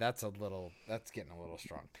 Okay, that's getting a little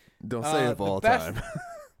strong. Don't say of all time.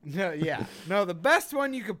 No, yeah. No, the best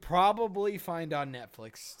one you could probably find on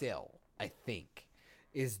Netflix still, I think,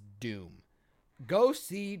 is Doom. Go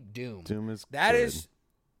see Doom. Doom is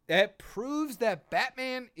That proves that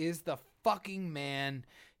Batman is the fucking man.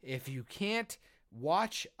 If you can't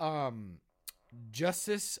watch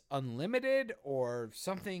Justice Unlimited or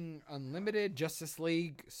something Unlimited, Justice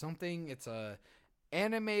League, something, it's a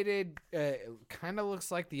animated, kind of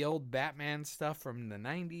looks like the old Batman stuff from the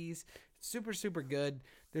 90s. super super good.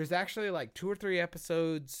 There's actually like 2 or 3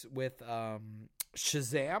 episodes with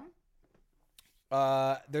Shazam.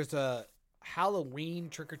 There's a Halloween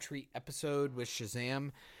trick or treat episode with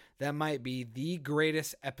Shazam that might be the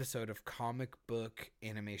greatest episode of comic book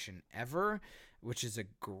animation ever, which is a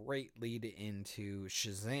great lead into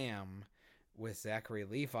Shazam with Zachary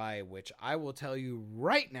Levi, which I will tell you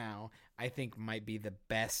right now, I think might be the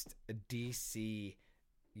best DC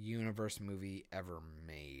universe movie ever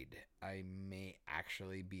made. I may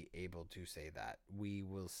actually be able to say that. We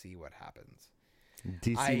will see what happens.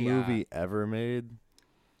 DC movie ever made?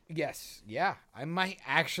 Yes, yeah. I might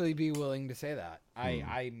actually be willing to say that.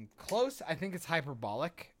 I'm close. I think it's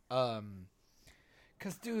hyperbolic.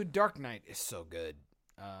 Cause dude, Dark Knight is so good.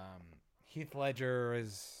 Heath Ledger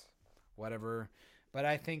is whatever. But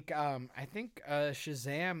I think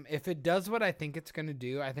Shazam, if it does what I think it's gonna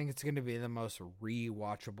do, I think it's gonna be the most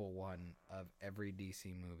rewatchable one of every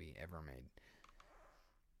DC movie ever made.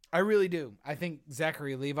 I really do. I think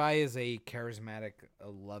Zachary Levi is a charismatic,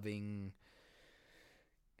 loving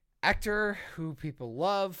actor who people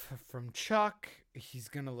love from Chuck. He's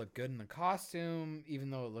gonna look good in the costume,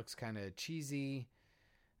 even though it looks kind of cheesy.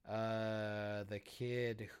 The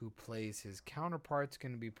kid who plays his counterpart's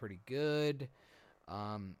gonna be pretty good.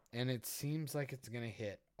 And it seems like it's gonna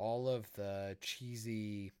hit all of the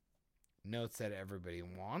cheesy notes that everybody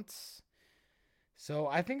wants. So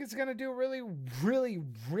I think it's gonna do really, really,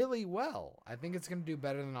 really well. I think it's gonna do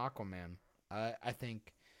better than Aquaman. I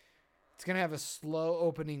think it's going to have a slow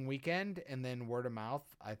opening weekend, and then word of mouth,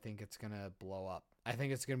 I think it's going to blow up. I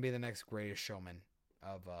think it's going to be the next Greatest Showman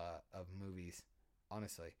of movies,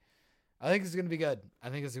 honestly. I think it's going to be good.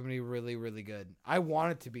 I think it's going to be really, really good. I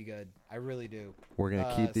want it to be good. I really do. We're going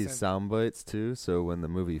to keep these sound bites, too, so when the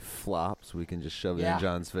movie flops, we can just shove it in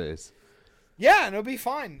John's face. Yeah, and it'll be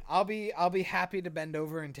fine. I'll be happy to bend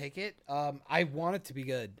over and take it. I want it to be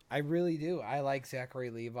good. I really do. I like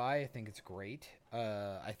Zachary Levi. I think it's great.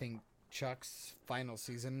 I think Chuck's final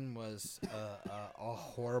season was a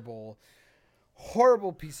horrible,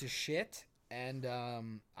 horrible piece of shit. And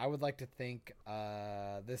I would like to think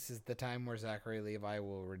this is the time where Zachary Levi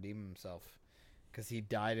will redeem himself. Because he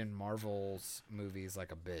died in Marvel's movies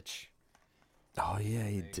like a bitch. Oh, yeah,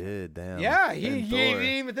 he did. Damn. Yeah, you didn't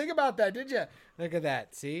even think about that, did you? Look at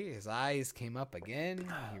that. See, his eyes came up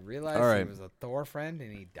again. He realized he was a Thor friend,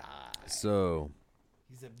 and he died. So...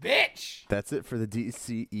 he's a bitch. That's it for the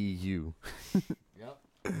DCEU. Yep.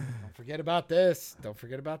 Don't forget about this. So,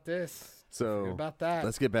 forget about that.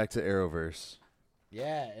 Let's get back to Arrowverse.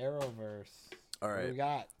 Yeah, Arrowverse. All right. What do we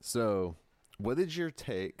got? So, what is your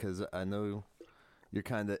take? Because I know you're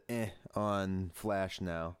kind of on Flash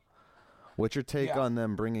now. What's your take on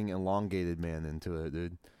them bringing Elongated Man into it,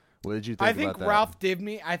 dude? What did you think about that?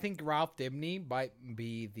 I think Ralph Dibny might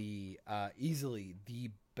be the easily the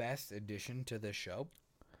best addition to the show.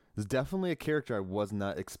 It's definitely a character I was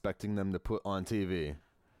not expecting them to put on TV.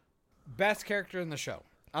 Best character in the show.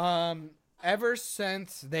 Ever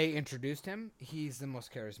since they introduced him, he's the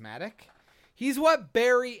most charismatic. He's what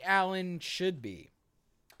Barry Allen should be.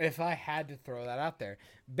 If I had to throw that out there.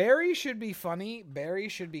 Barry should be funny. Barry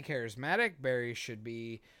should be charismatic. Barry should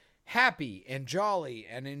be happy and jolly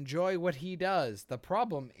and enjoy what he does. The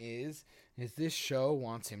problem is this show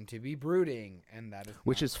wants him to be brooding, and that is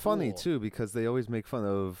which is cool. Funny too, because they always make fun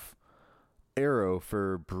of Arrow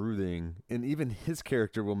for brooding, and even his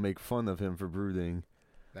character will make fun of him for brooding.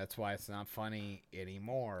 That's why it's not funny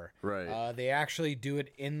anymore. Right. They actually do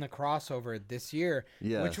it in the crossover this year,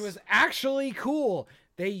 yes. Which was actually cool.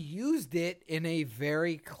 They used it in a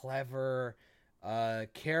very clever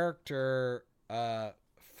character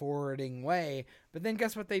forwarding way, but then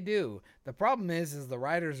guess what they do? The problem is the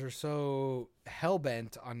writers are so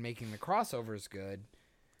hell-bent on making the crossovers good,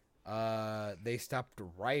 they stopped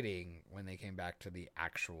writing when they came back to the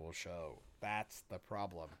actual show. That's the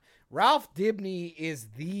problem. Ralph Dibny is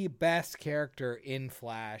the best character in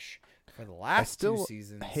Flash for the last 2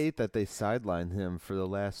 seasons. I hate that they sidelined him for the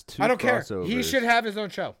last 2 I don't crossovers. care. He should have his own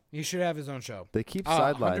show. They keep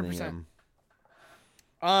sidelining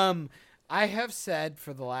 100%. I have said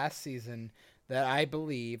for the last season that I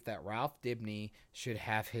believe that Ralph Dibny should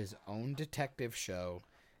have his own detective show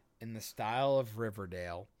in the style of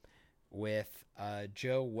Riverdale with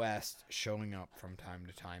Joe West showing up from time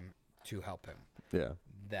to time to help him. Yeah.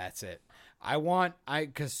 That's it.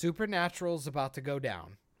 Because Supernatural's about to go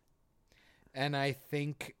down. And I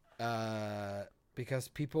think because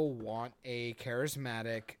people want a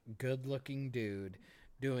charismatic, good-looking dude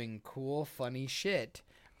doing cool, funny shit,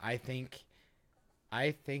 I think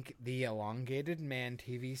the Elongated Man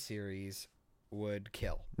TV series would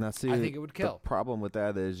kill. Now, see, I think it would kill. The problem with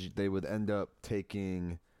that is they would end up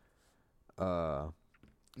taking Nope.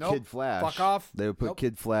 Kid Flash. Fuck off. They would put Nope.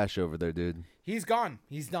 Kid Flash over there, dude. He's gone.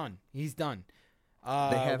 He's done. He's done. They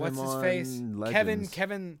have what's him his on face?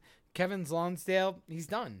 Legends. Kevin's Lonsdale. He's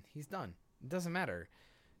done. He's done. It doesn't matter.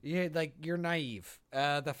 You're naive.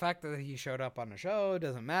 The fact that he showed up on the show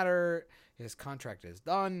doesn't matter. His contract is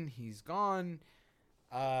done. He's gone.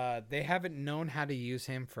 They haven't known how to use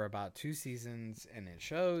him for about 2 seasons, and it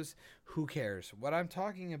shows. Who cares? What I'm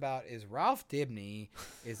talking about is Ralph Dibny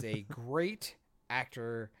is a great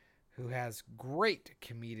actor who has great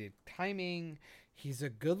comedic timing. He's a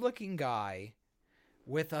good-looking guy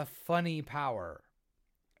with a funny power.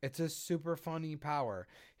 It's a super funny power.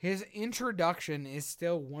 His introduction is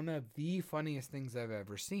still one of the funniest things I've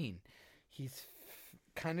ever seen. He's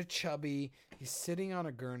kind of chubby. He's sitting on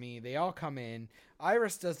a gurney. They all come in.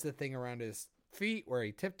 Iris does the thing around his feet where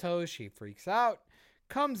he tiptoes. She freaks out.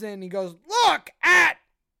 Comes in. He goes, "Look at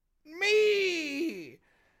me!"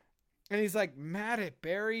 And he's like, mad at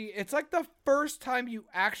Barry. It's like the first time you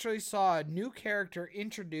actually saw a new character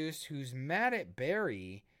introduced who's mad at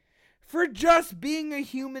Barry for just being a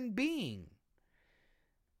human being.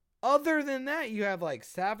 Other than that, you have like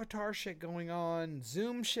Savitar shit going on,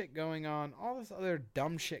 Zoom shit going on, all this other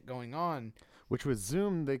dumb shit going on. Which with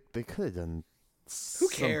Zoom, they could have done Who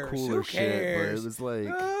cares? some cooler Who shit, cares? but it was like...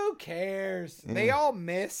 Who cares? Yeah. They all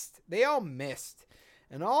missed.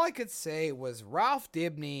 And all I could say was Ralph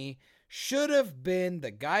Dibny should have been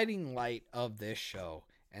the guiding light of this show,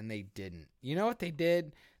 and they didn't. You know what they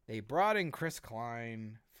did? They brought in Chris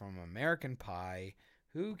Klein from American Pie.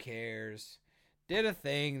 Who cares? Did a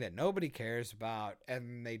thing that nobody cares about,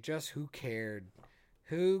 and they just who cared?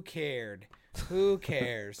 Who cared? Who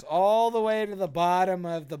cares? All the way to the bottom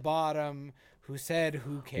of the bottom. Who said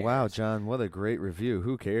who cares? Wow, John, what a great review.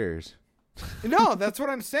 Who cares? No, that's what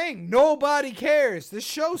I'm saying. Nobody cares. This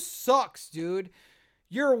show sucks, dude.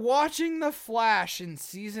 You're watching The Flash in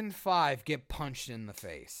season 5 get punched in the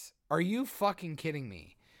face. Are you fucking kidding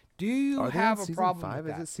me? Do you have a problem with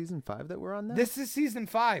that? Is it season 5 that we're on now? This is season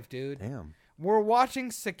 5, dude. Damn. We're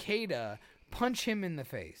watching Cicada punch him in the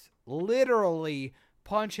face. Literally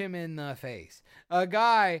punch him in the face. A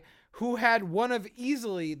guy who had one of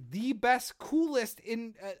easily the best, coolest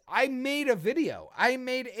in... I made a video. I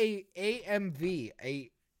made a AMV,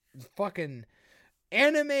 a fucking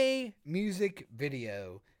anime music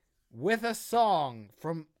video with a song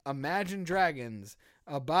from Imagine Dragons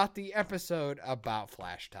about the episode about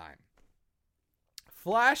Flash Time.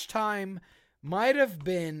 Flash Time might have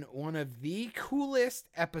been one of the coolest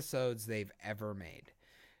episodes they've ever made.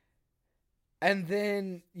 And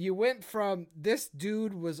then you went from this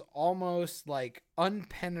dude was almost like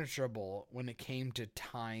unpenetrable when it came to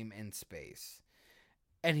time and space.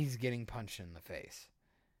 And he's getting punched in the face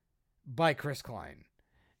by Chris Klein,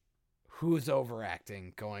 who's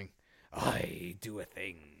overacting, going, "I do a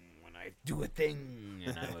thing when I do a thing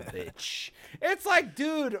and I'm a bitch." It's like,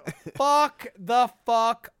 dude, fuck the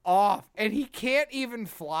fuck off. And he can't even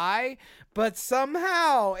fly, but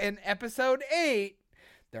somehow in episode 8,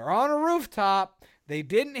 they're on a rooftop. They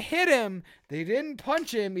didn't hit him. They didn't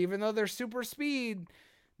punch him, even though they're super speed.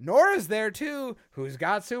 Nora's there too, who's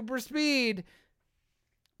got super speed.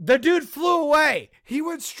 The dude flew away. He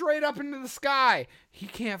went straight up into the sky. He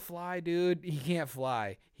can't fly, dude. He can't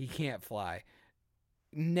fly. He can't fly.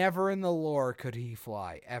 Never in the lore could he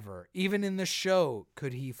fly, ever. Even in the show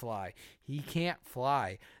could he fly. He can't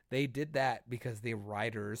fly. They did that because the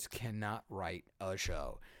writers cannot write a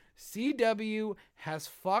show. CW has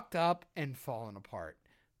fucked up and fallen apart.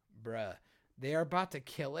 Bruh. They are about to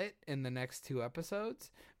kill it in the next 2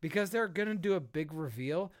 episodes because they're going to do a big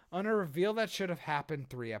reveal on a reveal that should have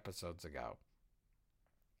happened 3 episodes ago.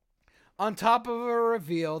 On top of a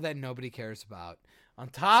reveal that nobody cares about. On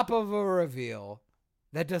top of a reveal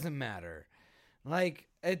that doesn't matter. Like,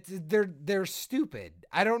 they're stupid.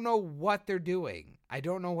 I don't know what they're doing.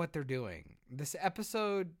 This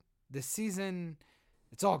episode, this season,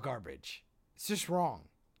 it's all garbage. It's just wrong.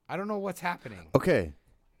 I don't know what's happening. Okay.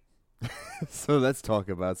 So let's talk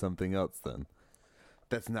about something else then.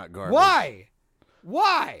 That's not garbage.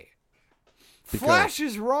 Why? Because Flash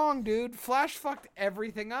is wrong, dude. Flash fucked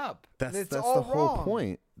everything up. That's all the whole wrong.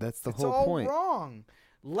 point. That's the It's whole all point. wrong.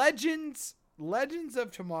 Legends of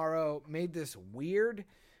Tomorrow made this weird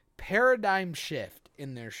paradigm shift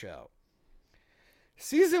in their show.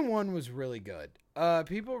 Season 1 was really good.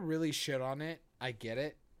 People really shit on it. I get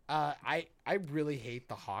it. I really hate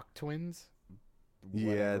the Hawk twins.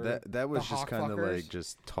 Yeah, Whatever. that was The just Hawk kind of fuckers. like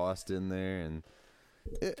just tossed in there, and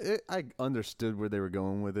I understood where they were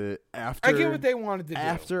going with it after. I get what they wanted to do.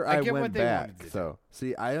 After I went back, so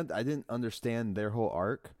see, I didn't understand their whole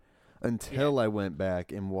arc until I went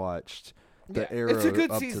back and watched the Arrow it's a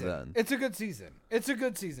good up season. to then. It's a good season. It's a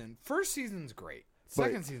good season. First season's great.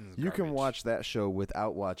 Second season's you can garbage. watch that show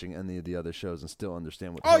without watching any of the other shows and still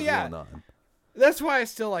understand what the hell's going on. That's why I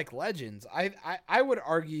still like Legends. I would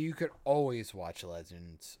argue you could always watch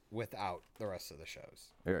Legends without the rest of the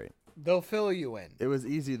shows. All right. They'll fill you in. It was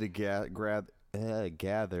easy to gather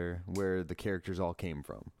where the characters all came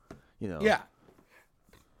from. You know. Yeah.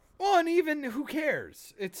 Well, and even who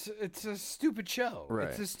cares? It's a stupid show. Right.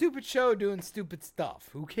 It's a stupid show doing stupid stuff.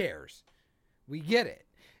 Who cares? We get it.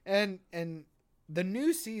 And the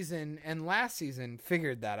new season and last season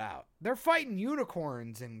figured that out. They're fighting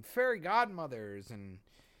unicorns and fairy godmothers, and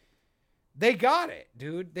they got it,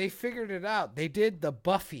 dude. They figured it out. They did the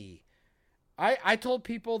Buffy. I told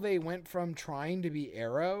people they went from trying to be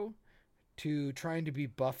Arrow to trying to be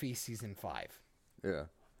Buffy season 5. Yeah.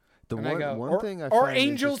 Or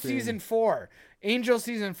Angel season 4. Angel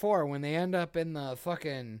season 4 when they end up in the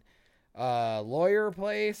fucking lawyer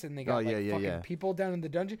place and they got people down in the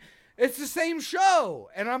dungeon. It's the same show.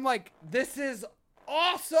 And I'm like, this is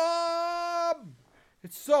awesome.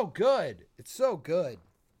 It's so good. It's so good.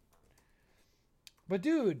 But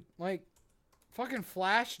dude, like, fucking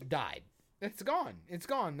Flash died. It's gone. It's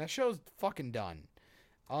gone. That show's fucking done.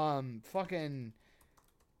 And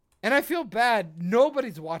I feel bad.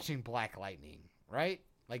 Nobody's watching Black Lightning, right?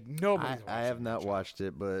 Like, nobody's watching I have not watched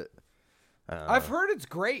it, but I've heard it's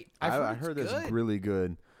great. I heard it's really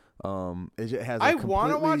good. It has. I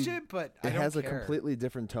want to watch it, but it has a completely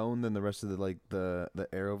different tone than the rest of the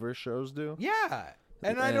Arrowverse shows do. Yeah,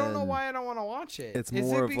 and I don't know why I don't want to watch it. It's more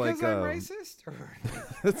Is it of because like I'm racist? Or...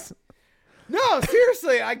 No,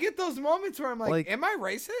 seriously, I get those moments where I'm like, "Am I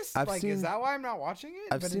racist? Is that why I'm not watching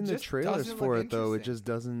it?" I've seen the trailers for it though. It just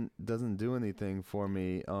doesn't do anything for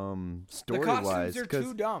me. Story wise, the costumes are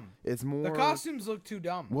too dumb. It's more. The costumes look too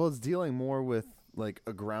dumb. Well, it's dealing more with like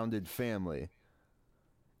a grounded family.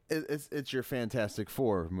 It's your Fantastic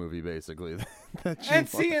Four movie, basically.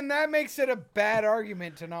 And that makes it a bad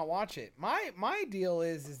argument to not watch it. My deal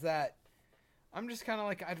is that I'm just kind of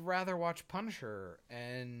like, I'd rather watch Punisher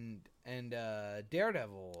and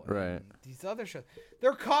Daredevil, right? And these other shows.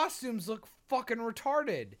 Their costumes look fucking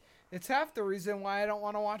retarded. It's half the reason why I don't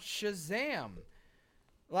want to watch Shazam.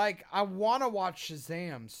 Like, I want to watch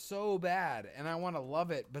Shazam so bad, and I want to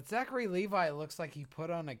love it, but Zachary Levi looks like he put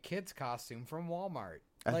on a kid's costume from Walmart.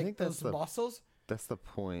 I think those muscles. That's the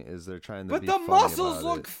point. Is they're trying to. But the muscles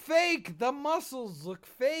look fake. The muscles look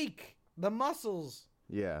fake. The muscles.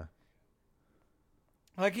 Yeah.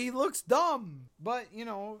 Like, he looks dumb, but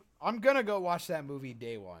I'm gonna go watch that movie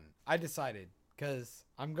day one. I decided because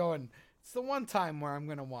I'm going. It's the one time where I'm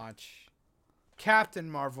gonna watch Captain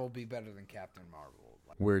Marvel be better than Captain Marvel.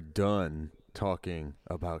 We're done talking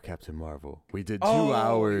about Captain Marvel. We did 2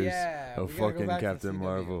 hours of fucking Captain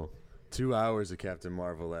Marvel. 2 hours of Captain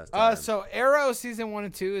Marvel last time. So Arrow season 1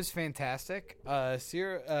 and 2 is fantastic. So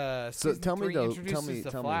tell me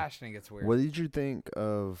the Flash and it gets weird. What did you think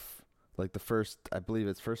of like the first? I believe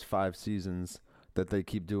it's first 5 seasons that they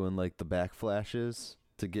keep doing like the back flashes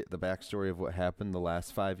to get the backstory of what happened the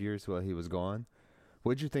last 5 years while he was gone.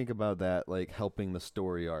 What did you think about that? Like helping the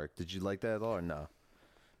story arc. Did you like that at all or no?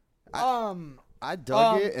 I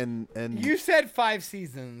dug it, and you said 5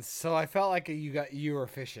 seasons, so I felt like you were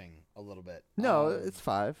fishing a little bit. No, it's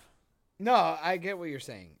 5. No, I get what you're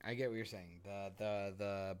saying. The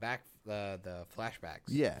flashbacks.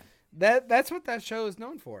 Yeah, that's what that show is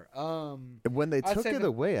known for. When they took it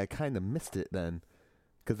away, I kind of missed it then,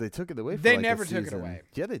 because they took it away. They never took it away.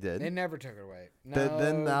 Yeah, they did. They never took it away. No,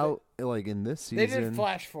 then now, like in this season, they did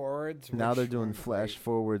flash forwards. Now they're doing flash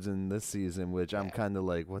forwards in this season, which I'm kind of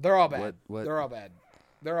like, what? They're all bad. What? They're all bad.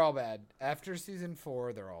 They're all bad. After season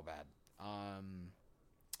 4, they're all bad.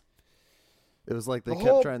 It was like they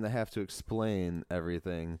kept trying to have to explain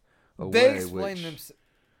everything away.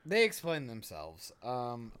 They explain themselves.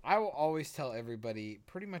 I will always tell everybody,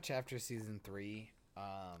 pretty much after season 3,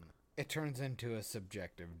 it turns into a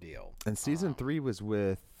subjective deal. And season 3 was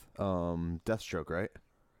with Deathstroke, right?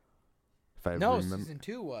 If I no, remember. Season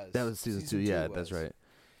 2 was. That was season 2, yeah, that's right.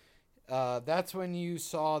 That's when you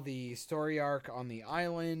saw the story arc on the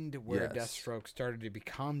island where Deathstroke started to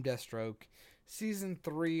become Deathstroke. Season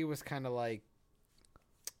 3 was kind of like,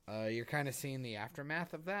 you're kind of seeing the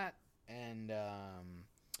aftermath of that, and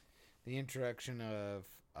the introduction of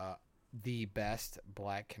the best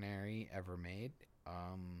Black Canary ever made.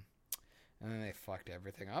 And then they fucked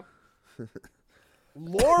everything up.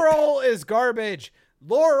 Laurel is garbage.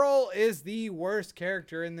 Laurel is the worst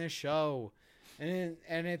character in this show. And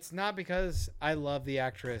it's not because I love the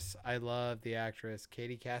actress. I love the actress.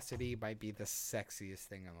 Katie Cassidy might be the sexiest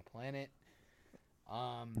thing on the planet.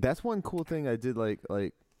 That's one cool thing I did. Like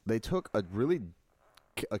they took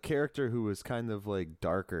a character who was kind of like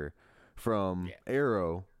darker from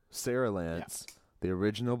Arrow, Sarah Lance, the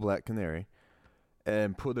original Black Canary,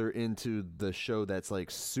 and put her into the show that's like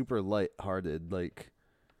super lighthearted. Like,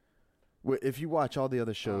 if you watch all the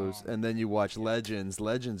other shows and then you watch Legends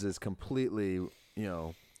is completely,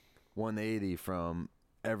 180 from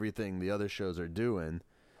everything the other shows are doing,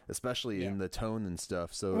 especially in the tone and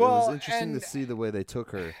stuff. So it was interesting to see the way they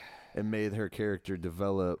took her and made her character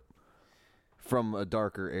develop from a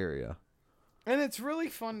darker area. And it's really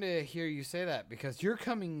fun to hear you say that because you're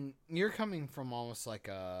coming from almost like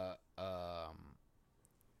a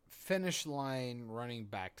finish line running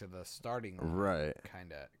back to the starting line, right?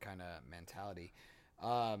 Kind of mentality.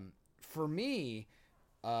 For me,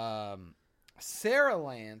 Sarah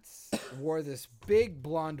Lance wore this big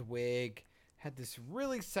blonde wig, had this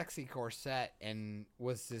really sexy corset, and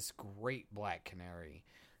was this great Black Canary.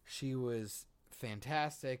 She was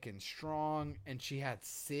fantastic and strong, and she had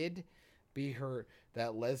Sid be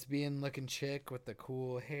that lesbian looking chick with the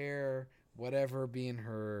cool hair, whatever, being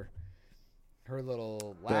her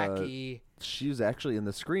little lackey. She was actually in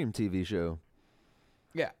the Scream TV show.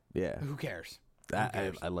 Yeah. Who cares?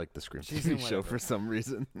 I like the Scream TV show for some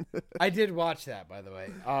reason. I did watch that, by the way.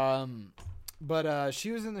 But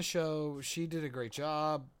she was in the show. She did a great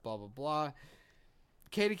job. Blah blah blah.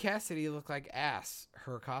 Katie Cassidy looked like ass.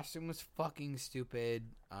 Her costume was fucking stupid.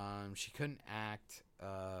 She couldn't act.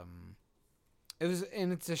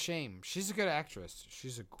 It's a shame. She's a good actress.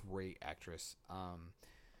 She's a great actress.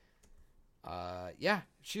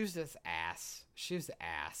 She was this ass. She was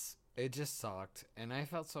ass. It just sucked, and I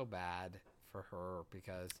felt so bad for her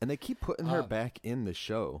because. And they keep putting her back in the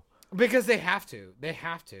show. Because they have to. They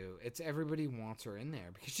have to. It's everybody wants her in there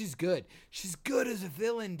because she's good. She's good as a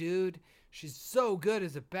villain, dude. She's so good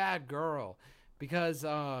as a bad girl. Because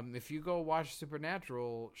if you go watch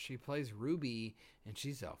Supernatural, she plays Ruby, and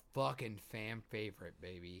she's a fucking fan favorite,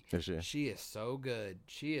 baby. Is she? She is so good.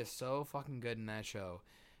 She is so fucking good in that show.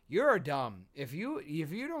 You're a dumb. If you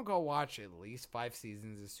don't go watch at least 5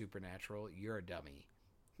 seasons of Supernatural, you're a dummy.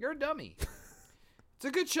 You're a dummy. It's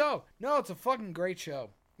a good show. No, it's a fucking great show.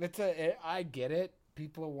 I get it.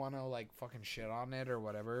 People want to like fucking shit on it or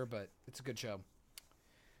whatever, but it's a good show.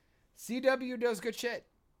 CW does good shit.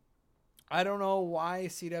 I don't know why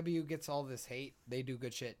CW gets all this hate. They do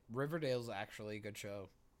good shit. Riverdale's actually a good show.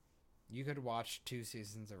 You could watch 2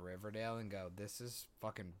 seasons of Riverdale and go, this is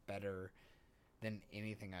fucking better than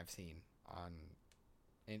anything I've seen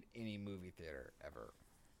in any movie theater ever.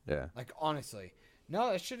 Yeah. Like, honestly. No,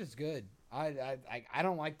 that shit is good. I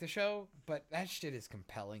don't like the show, but that shit is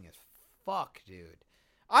compelling as fuck, dude.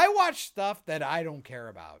 I watch stuff that I don't care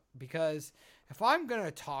about because if I'm going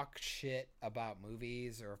to talk shit about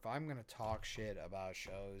movies or if I'm going to talk shit about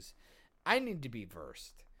shows, I need to be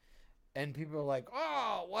versed. And people are like,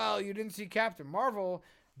 oh, well, you didn't see Captain Marvel.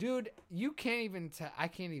 Dude, you can't even I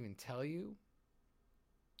can't even tell you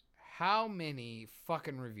how many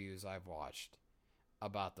fucking reviews I've watched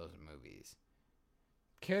about those movies.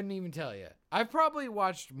 Couldn't even tell you. I've probably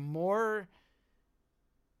watched more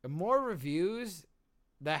reviews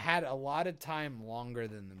that had a lot of time longer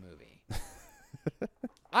than the movie.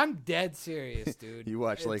 I'm dead serious, dude. You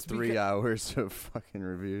watch like 3 hours of fucking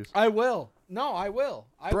reviews. I will. No, I will.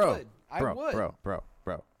 I would. I would. Bro.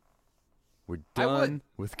 We're done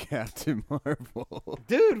with Captain Marvel.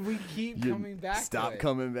 Dude, we keep coming back to it. Stop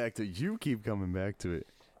coming back to it. You keep coming back to it.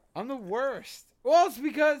 I'm the worst. Well, it's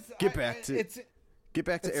because Get back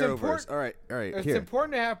to Arrowverse. All right. It's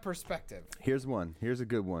important to have perspective. Here's one. Here's a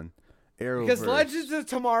good one. Arrowverse. Because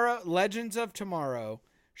Legends of Tomorrow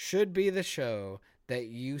should be the show that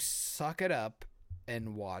you suck it up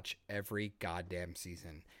and watch every goddamn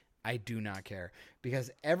season. I do not care.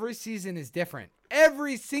 Because every season is different.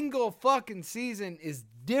 Every single fucking season is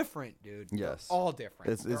different, dude. Yes. They're all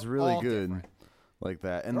different. It's really good different. Like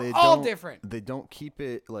that. And They're all different. They don't keep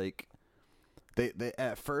it like... They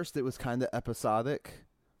at first it was kind of episodic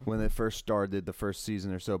when they first started the first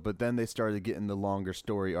season or so, but then they started getting the longer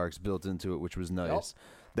story arcs built into it, which was nice.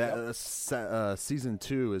 Season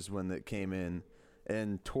 2 is when it came in,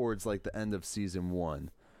 and towards like the end of season 1,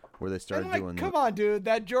 where they started doing. Come on, dude,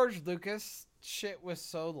 that George Lucas shit was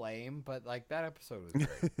so lame, but like that episode was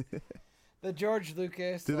great. The George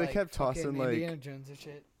Lucas, dude, they kept tossing like Indiana Jones and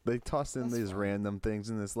shit. They tossed in these random things,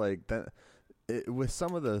 and it's like that. With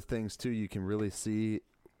some of the things too, you can really see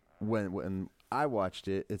when I watched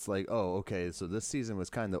it, it's like, oh, okay, so this season was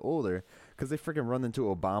kind of older because they freaking run into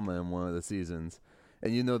Obama in one of the seasons,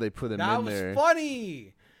 and they put him That in was there.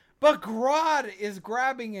 funny. But Grodd is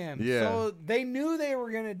grabbing him. Yeah. So they knew they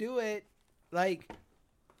were going to do it. Like,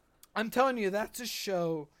 I'm telling you, that's a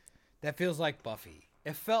show that feels like Buffy.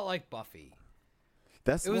 It felt like Buffy.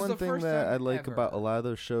 That's It was one the thing first that time I like ever. about a lot of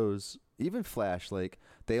those shows, even Flash. Like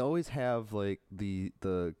they always have like the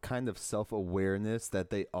kind of self-awareness that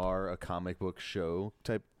they are a comic book show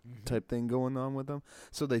type thing going on with them.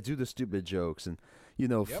 So they do the stupid jokes, and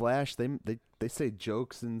Yep. Flash they say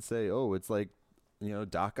jokes and say, oh, it's like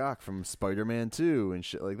Doc Ock from Spider-Man 2 and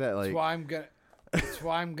shit like that. Like That's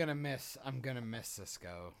why I'm gonna miss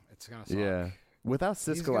Cisco. It's gonna suck. yeah. Without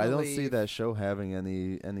Cisco, I gonna don't see leave. that show having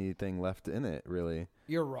anything left in it, really.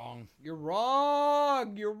 You're wrong. You're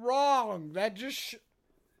wrong. You're wrong. That just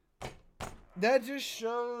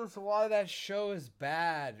shows why that show is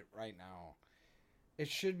bad right now. It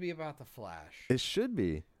should be about the Flash. It should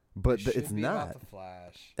be, but It should it's be not. about the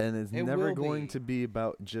Flash. And it's It never will going be. to be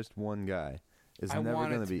about just one guy. It's I never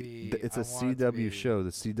want it going to to be. be. It's I a want it to CW be. show. The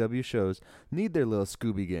CW shows need their little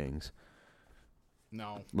Scooby gangs.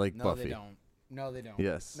 No. Like no, Buffy. They don't. No, they don't.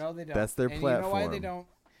 Yes. No, they don't. That's their and You know why they platform. don't?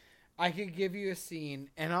 I could give you a scene,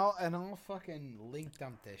 and I'll fucking link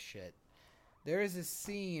dump this shit. There is a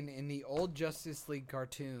scene in the old Justice League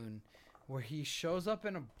cartoon where he shows up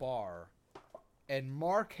in a bar, and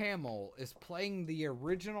Mark Hamill is playing the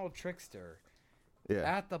original Trickster Yeah.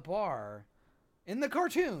 at the bar in the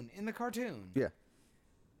cartoon. Yeah.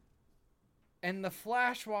 And the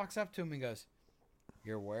Flash walks up to him and goes,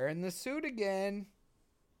 "You're wearing the suit again."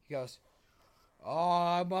 He goes,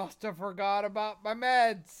 "Oh, I must have forgot about my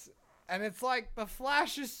meds." And it's like the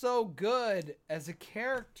Flash is so good as a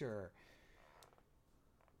character.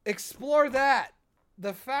 Explore that.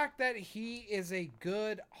 The fact that he is a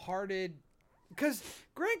good-hearted... Because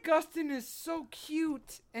Grant Gustin is so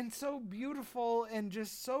cute and so beautiful and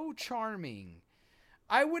just so charming.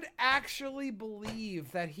 I would actually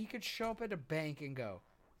believe that he could show up at a bank and go,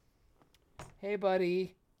 "Hey,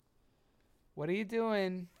 buddy, what are you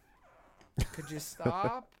doing? Could you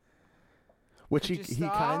stop?" Which Could you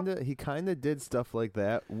stop? he kind of did stuff like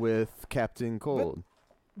that with Captain Cold.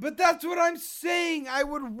 But that's what I'm saying. I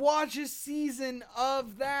would watch a season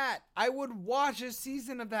of that.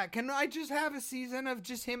 Can I just have a season of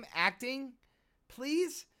just him acting?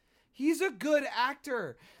 Please? He's a good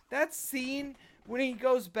actor. That scene when he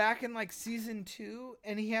goes back in like season 2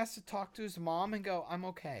 and he has to talk to his mom and go, "I'm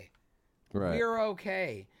okay. Right. We're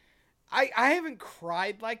okay." I haven't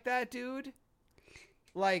cried like that, dude.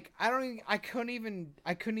 Like I couldn't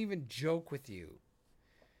even joke with you.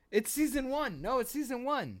 It's season 1. No, it's season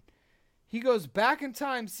 1. He goes back in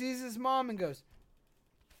time, sees his mom, and goes,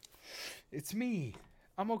 "It's me.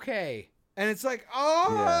 I'm okay." And it's like,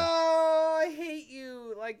 oh, I hate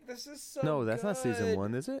you. Like, this is so No, that's not season good.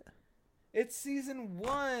 1, is it? It's season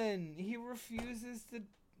 1. He refuses to,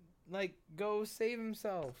 like, go save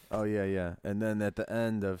himself. Oh yeah. And then at the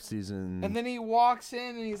end of season And then he walks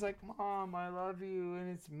in and he's like, "Mom, I love you." And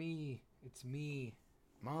it's me. It's me.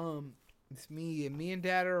 "Mom, it's me. And me and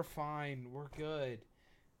Dad are fine. We're good.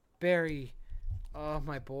 Barry, oh,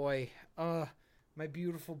 my boy. My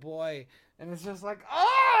beautiful boy." And it's just like,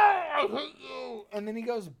 "Oh, I hate you." And then he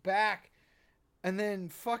goes back. And then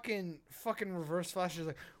fucking Reverse Flash is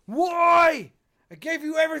like, "Why? I gave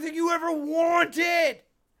you everything you ever wanted."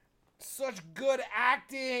 Such good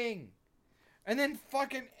acting. And then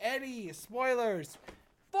fucking Eddie, spoilers,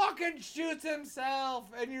 fucking shoots himself.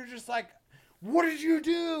 And you're just like, "What did you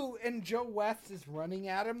do?" And Joe West is running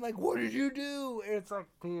at him like, "What did you do?" And it's like,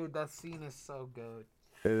 dude, that scene is so good.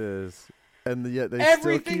 it is. And yet they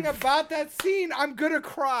Everything still keep about that scene, I'm gonna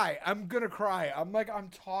cry. I'm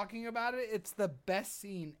talking about it. It's the best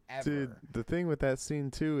scene ever. Dude, the thing with that scene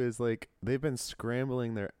too is like they've been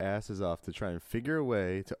scrambling their asses off to try and figure a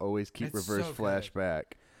way to always keep It's Reverse so Flash good.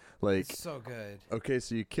 back. Like, It's so good. okay,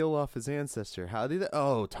 so you kill off his ancestor. How do that?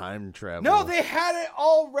 Oh, time travel. No, they had it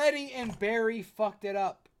already, and Barry fucked it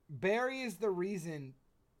up. Barry is the reason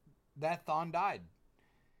that Thawne died.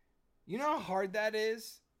 You know how hard that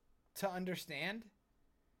is to understand?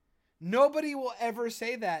 Nobody will ever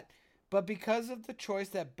say that, but because of the choice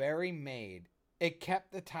that Barry made, it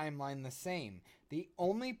kept the timeline the same. The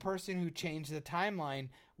only person who changed the timeline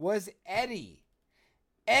was Eddie.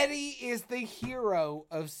 Eddie is the hero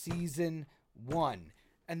of season 1.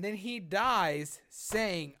 And then he dies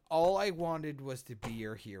saying, "All I wanted was to be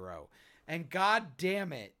your hero." And god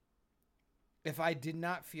damn it, if I did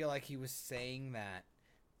not feel like he was saying that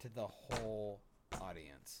to the whole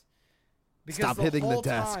audience. Because Stop hitting the whole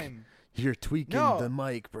desk. time, You're tweaking No. the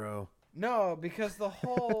mic, bro. No, because the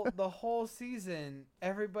whole season,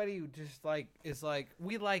 everybody just like is like,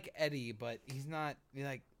 we like Eddie, but he's not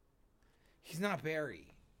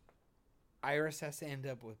Barry. Iris has to end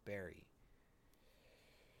up with Barry.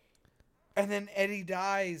 And then Eddie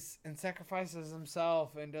dies and sacrifices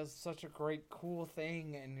himself and does such a great, cool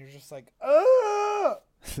thing, and you're just like, oh!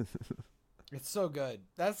 It's so good.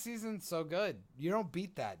 That season's so good. You don't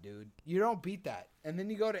beat that, dude. You don't beat that. And then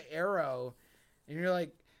you go to Arrow, and you're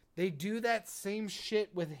like, they do that same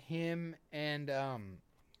shit with him and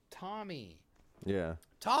Tommy. Yeah.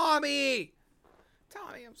 Tommy,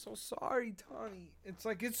 I'm so sorry, Tommy. It's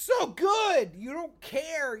like, it's so good. You don't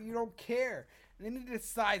care. And then he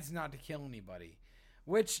decides not to kill anybody,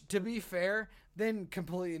 which, to be fair, then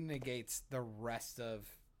completely negates the rest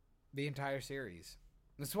of the entire series.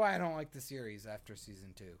 That's why I don't like the series after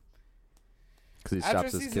season 2. Because he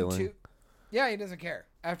stops his killing. Yeah, he doesn't care.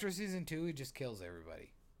 After season 2, he just kills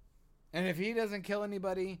everybody. And if he doesn't kill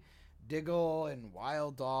anybody, Diggle and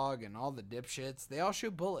Wild Dog and all the dipshits, they all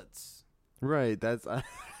shoot bullets. Right, that's I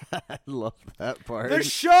love that part. The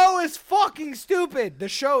show is fucking stupid. The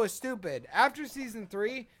show is stupid. After season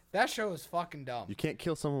 3, that show is fucking dumb. You can't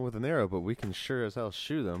kill someone with an arrow, but we can sure as hell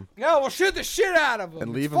shoot them. No, we'll shoot the shit out of them.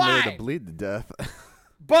 And leave them there to bleed to death.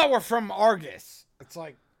 But we're from Argus. It's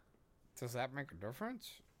like, does that make a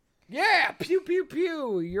difference? Yeah, pew, pew,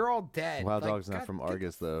 pew. You're all dead. Wild like, Dog's not from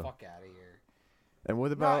Argus, though. Fuck out of here. And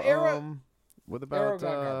what about Arrow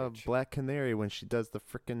Black Canary when she does the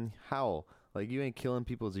freaking howl? Like, you ain't killing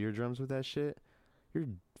people's eardrums with that shit. You're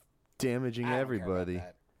damaging everybody.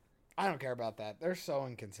 I don't care about that. They're so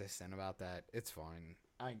inconsistent about that. It's fine.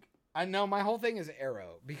 I know my whole thing is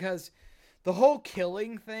Arrow, because the whole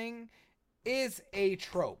killing thing is a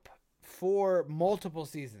trope for multiple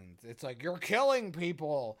seasons. It's like, you're killing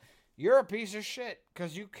people. You're a piece of shit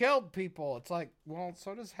because you killed people. It's like, well,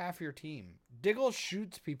 so does half your team. Diggle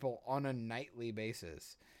shoots people on a nightly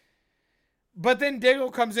basis. But then Diggle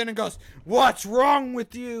comes in and goes, what's wrong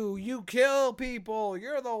with you? You kill people.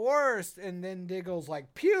 You're the worst. And then Diggle's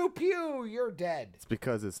like, pew, pew, you're dead. It's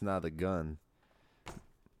because it's not a gun.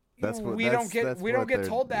 We don't get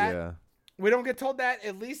told that. Yeah. We don't get told that.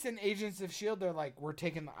 At least in Agents of S.H.I.E.L.D., they're like, we're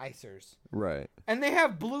taking the icers. Right. And they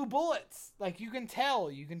have blue bullets. Like, you can tell.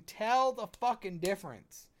 You can tell the fucking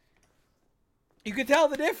difference. You can tell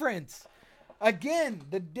the difference. Again,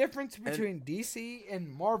 the difference between DC and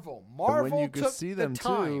Marvel. Marvel took the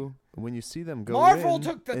time. When you see them go Marvel in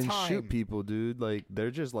took the and time. shoot people, dude, like, they're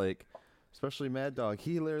just like, especially Mad Dog.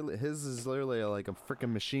 His is literally like a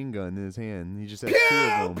freaking machine gun in his hand. He just has two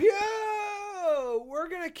of them. Pew! We're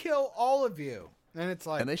gonna kill all of you. And it's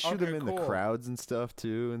like, and they shoot them in the crowds and stuff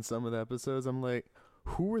too. In some of the episodes, I'm like,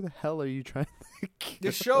 who the hell are you trying to kill?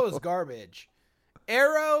 This show is garbage.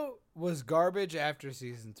 Arrow was garbage after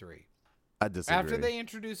season 3. I disagree. After they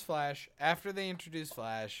introduced Flash,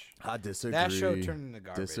 I disagree. That show turned into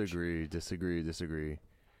garbage. Disagree.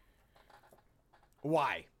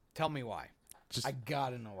 Why? Tell me why. I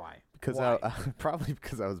gotta know why. Probably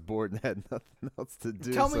because I was bored and had nothing else to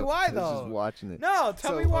do. Tell me why, though. I was just watching it. No,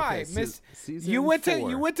 tell me why, Miss. You went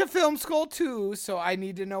 4. to film school too, so I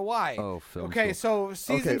need to know why. Oh, film. Okay, school.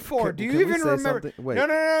 so season 4. Do you even remember? Wait.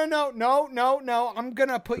 No. I'm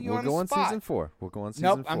gonna put you on the spot. We'll go on season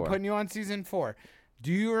 4. Nope, I'm putting you on season 4.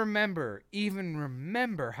 Do you remember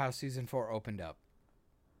how season 4 opened up?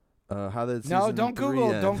 How did season don't 3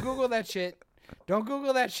 Google. end? Don't Google that shit. Don't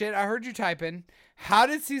Google that shit. I heard you typing. How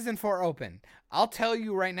did season 4 open? I'll tell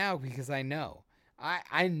you right now because I know.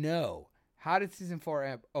 I know. How did season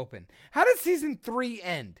 4 open? How did season 3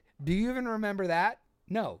 end? Do you even remember that?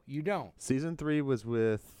 No, you don't. Season 3 was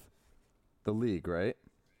with the League, right?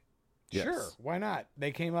 Sure. Yes. Why not?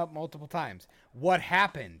 They came up multiple times. What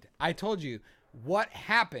happened? I told you. What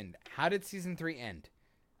happened? How did season 3 end?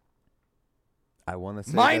 I want to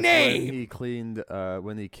say my name.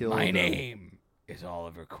 When he killed. My name is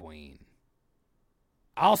Oliver Queen.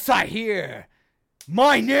 I'll sit here.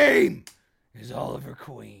 My name is Oliver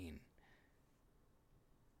Queen.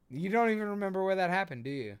 You don't even remember where that happened, do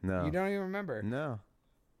you? No. You don't even remember? No.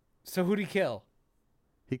 So who'd he kill?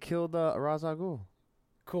 He killed Ra's al Ghul.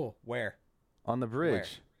 Cool. Where? On the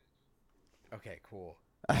bridge. Where? Okay, cool.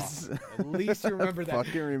 Awesome. At least you remember that.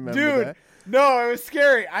 Fucking remember Dude, that. No, it was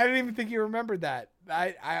scary. I didn't even think you remembered that.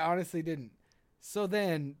 I honestly didn't. So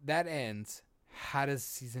then that ends. How does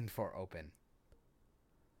season 4 open?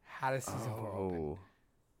 How does season 4 open?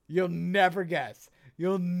 You'll never guess.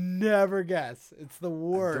 It's the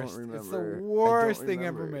worst. It's the worst thing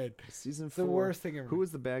ever made. Season 4. It's the worst thing ever made. Who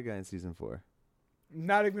was the bad guy in season 4? I'm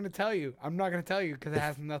not even gonna tell you. I'm not gonna tell you because it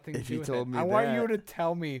has nothing to if do you with told it. me I want you that- to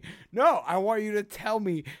tell me. No, I want you to tell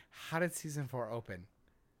me, how did season 4 open?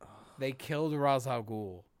 They killed Ra's al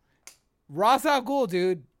Ghul. Ra's al Ghul,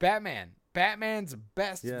 dude. Batman. Batman's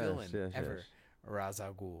best Yes, villain yes, ever. yes. Ra's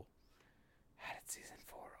al Ghul. How did season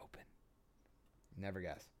 4 open? Never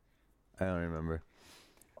guess. I don't remember.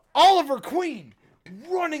 Oliver Queen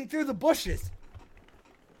running through the bushes,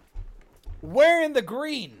 wearing the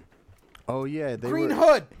green Oh yeah, they green were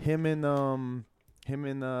hood. him and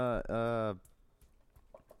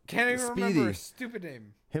Can't even Speedy. remember his stupid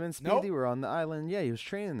name. him and Speedy Nope. were on the island. Yeah, he was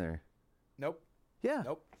training there. Nope. Yeah.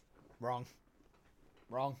 Nope. Wrong.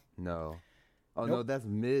 No. Oh Nope. no, that's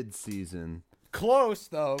mid-season. Close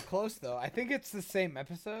though. I think it's the same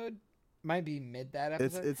episode. Might be mid that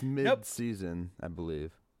episode. It's Nope. mid-season, I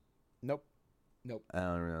believe. Nope. I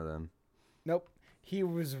don't know them. Nope. He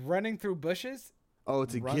was running through bushes. Oh,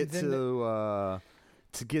 to Runs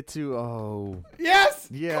get to oh Yes.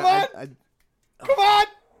 yeah. Come on. Come on.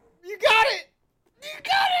 You got it.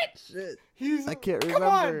 Shit. He's. I can't Come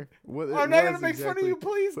on. remember what it I'm not gonna was make fun of exactly, you.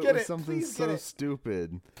 Please but get was it. something Please so get it.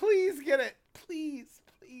 stupid. Please get it. Please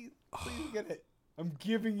get it. I'm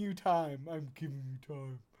giving you time. I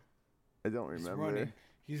don't He's remember. running.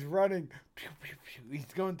 He's running. Pew, pew, pew. He's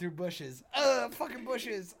going through bushes. Fucking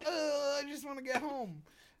bushes. I just want to get home.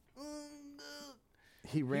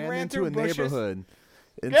 He ran ran into through a bushes. neighborhood.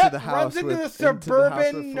 Into Yep, the runs house into with the into the house suburban with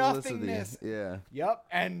Felicity. nothingness. Yeah. Yep,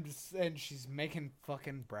 and she's making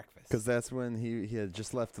fucking breakfast. Because that's when he had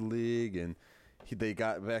just left the league and they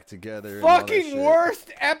got back together. and all that Fucking shit.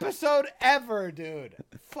 worst episode ever, dude.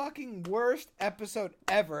 Fucking worst episode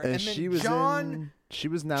ever. And then she was John. she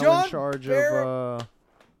was now John in charge Barrett-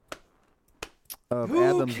 of Who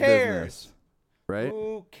Adam's cares? business, right?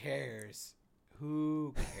 Who cares?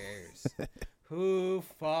 Who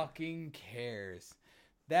fucking cares?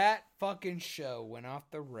 That fucking show went off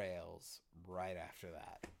the rails right after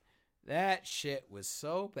that. That shit was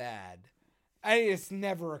so bad. It's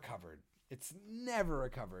never recovered. It's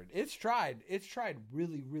tried. It's tried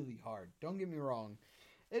really, really hard. Don't get me wrong.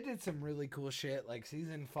 It did some really cool shit. Like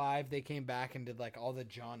season 5, they came back and did like all the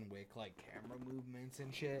John Wick like camera movements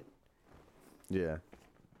and shit. Yeah.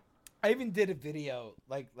 I even did a video.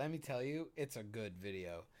 Like, let me tell you, it's a good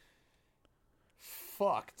video.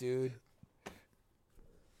 Fuck, dude.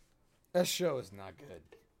 That show is not good.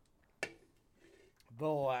 The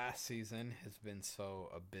last season has been so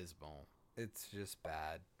abysmal. It's just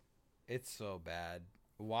bad. It's so bad.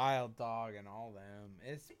 Wild Dog and all them.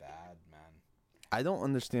 It's bad, man. I don't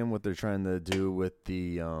understand what they're trying to do with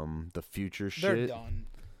the future They're shit. done.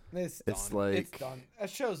 It's done. It's like- It's done. That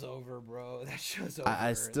show's over, bro. That show's over.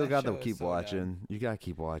 I still That got to show is keep so watching. done. You gotta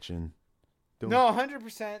keep watching. Don't- No,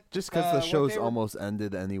 100%. Just because the what show's they were- almost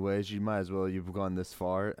ended anyways, you might as well. You've gone this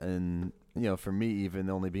far, and for me, even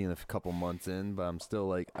only being a couple months in, but I'm still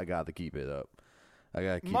like, I got to keep it up. I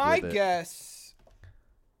gotta keep My with it. guess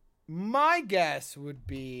would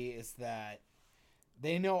be is that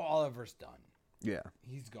they know Oliver's done. Yeah.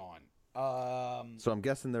 He's gone. So I'm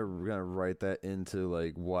guessing they're gonna write that into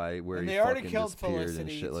like where and he they already fucking killed disappeared Felicity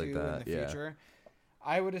and shit too like that. in the Yeah. future.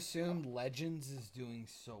 I would assume Legends is doing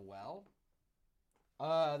so well.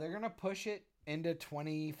 They're gonna push it into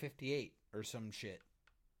 2058 or some shit.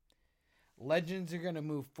 Legends are gonna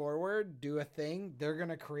move forward, do a thing. They're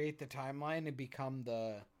gonna create the timeline and become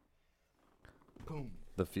the boom.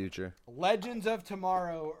 The future. Legends of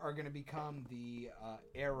Tomorrow are gonna become the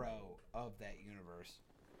Arrow of that universe.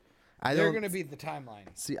 They're gonna be the timeline.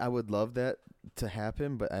 See, I would love that to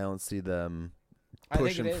happen, but I don't see them I think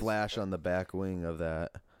pushing it is. Flash on the back wing of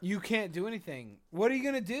that. You can't do anything. What are you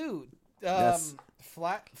gonna do? That's-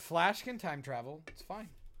 Flash can time travel. It's fine.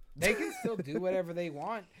 They can still do whatever they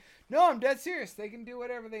want. No, I'm dead serious. They can do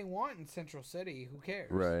whatever they want in Central City. Who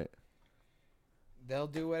cares? Right. They'll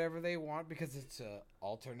do whatever they want because it's a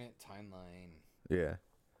alternate timeline, Yeah.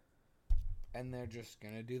 and they're just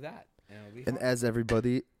gonna do that, and it'll be And fine. as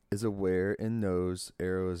everybody is aware and knows,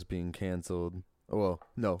 Arrow is being canceled. Well,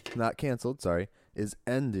 no, not canceled. Sorry, is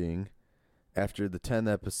ending after the 10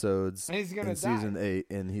 episodes And he's gonna in die. season 8,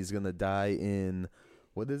 and he's gonna die in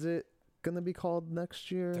what is it gonna be called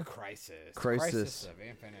next year? The Crisis. Crisis. Of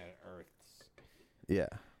Infinite Earths. Yeah.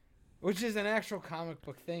 Which is an actual comic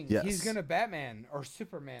book thing. Yes. He's gonna Batman or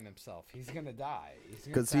Superman himself. He's gonna die. He's gonna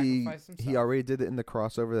Because sacrifice himself. he already did it in the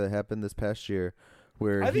crossover that happened this past year,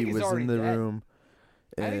 where I he think he's was in already the dead. room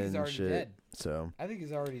I think he's and already shit. dead. So I think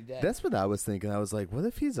he's already dead. that's what I was thinking. I was like, what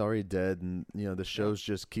if he's already dead, and the shows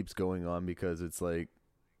just keeps going on because it's like,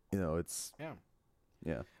 it's Yeah.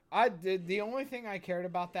 yeah. I did. The only thing I cared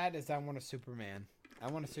about that is I want a Superman.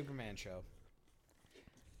 I want a Superman show.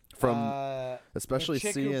 Especially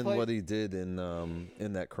chick who seeing played- what he did in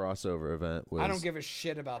that crossover event was. I don't give a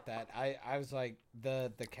shit about that. I was like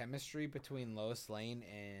the chemistry between Lois Lane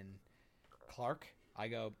and Clark.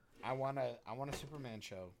 I want a Superman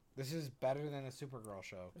show. This is better than a Supergirl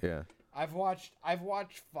show. Yeah. I've watched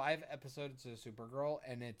 5 episodes of Supergirl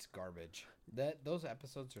and it's garbage. Those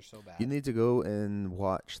episodes are so bad. You need to go and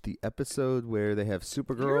watch the episode where they have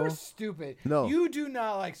Supergirl. You're stupid. No. You do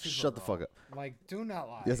not like Supergirl. Shut the fuck up. Like, do not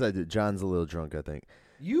lie. Yes, I do. John's a little drunk, I think.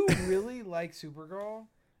 You really like Supergirl?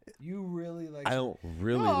 You really like I don't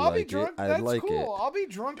really No, I'll be like drunk. it. I That's like cool. it. I'll be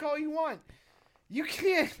drunk all you want. You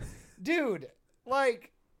can't. Dude,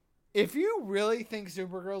 like, if you really think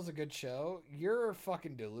Supergirl's a good show, you're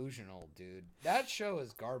fucking delusional, dude. That show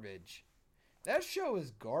is garbage. That show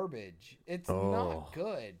is garbage. It's not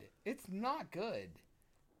good. It's not good.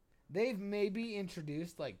 They've maybe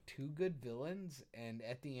introduced like 2 good villains, and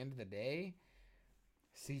at the end of the day,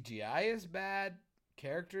 CGI is bad,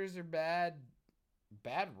 characters are bad,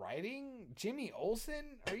 bad writing. Jimmy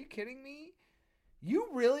Olsen? Are you kidding me? You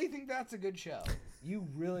really think that's a good show? You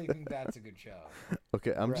really think that's a good show?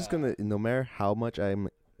 Okay, I'm just Bruh. gonna. No matter how much I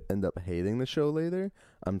end up hating the show later,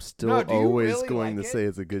 I'm still No, do you always really going like to it? say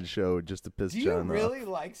it's a good show just to piss Do you John off. really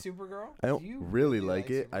like Supergirl? I don't Do you really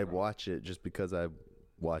like it. I Supergirl? watch it just because I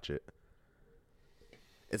watch it.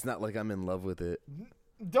 It's not like I'm in love with it.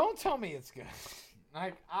 Don't tell me it's good.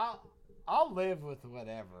 Like I'll live with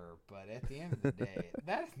whatever, but at the end of the day,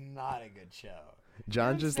 that's not a good show.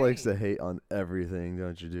 John You're just likes to insane. hate on everything,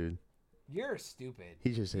 don't you, dude? You're stupid.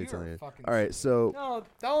 He just hates You're on it. fucking All right, so No,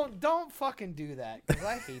 don't fucking do that because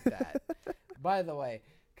I hate that. By the way,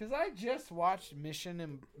 because I just watched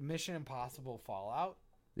Mission Impossible Fallout.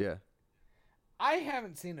 yeah, I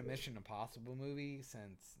haven't seen a Mission Impossible movie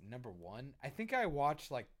since number 1. I think I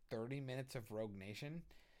watched like 30 minutes of Rogue Nation.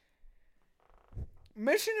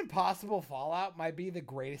 Mission Impossible Fallout might be the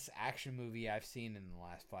greatest action movie I've seen in the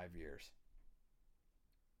last 5 years.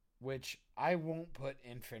 Which I won't put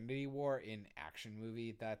Infinity War in action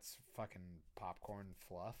movie. That's fucking popcorn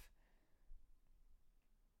fluff.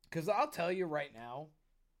 Because I'll tell you right now,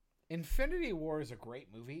 Infinity War is a great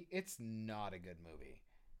movie. It's not a good movie.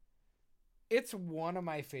 It's one of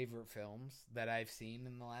my favorite films that I've seen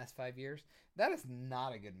in the last 5 years. That is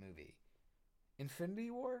not a good movie.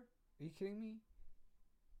 Infinity War? Are you kidding me?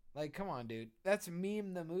 Like, come on, dude. That's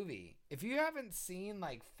Meme the movie. If you haven't seen,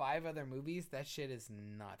 like, 5 other movies, that shit is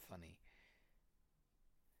not funny.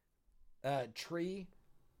 Tree.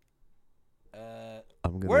 I'm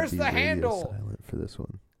gonna Where's be the radio handle? silent for this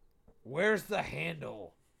one. Where's the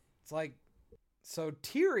handle? It's like, so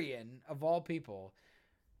Tyrion, of all people,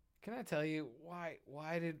 can I tell you,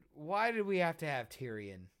 why did we have to have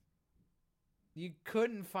Tyrion? You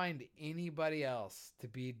couldn't find anybody else to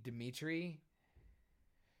be Dimitri?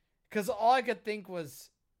 Because all I could think was,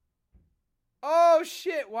 oh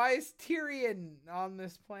shit, why is Tyrion on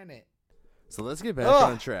this planet? So let's get back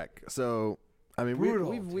Ugh. on track. So, I mean, Brutal,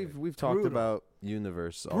 we've talked Brutal. about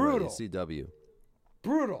Universe Brutal. already. CW,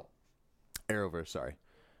 Brutal. Arrowverse. Sorry.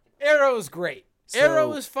 Arrow is great. So-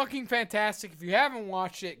 Arrow is fucking fantastic. If you haven't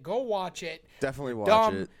watched it, go watch it. Definitely watch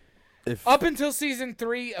Dumb. it. If Up until season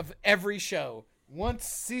 3 of every show. Once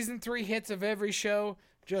season 3 hits of every show,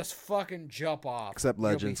 just fucking jump off. except You'll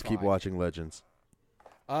be Legends, keep fine. watching Legends.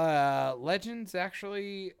 Legends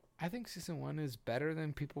actually, I think season 1 is better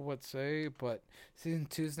than people would say, but season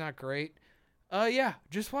 2 is not great. Yeah,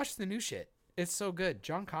 just watch the new shit. It's so good.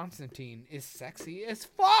 John Constantine is sexy as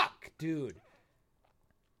fuck, dude.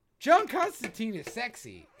 John Constantine is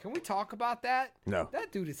sexy. Can we talk about that? No,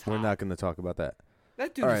 That dude is hot. we're not going to talk about that.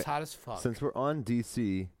 That dude All is right, hot as fuck. Since we're on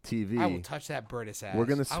DC TV, I will touch that British ass. we're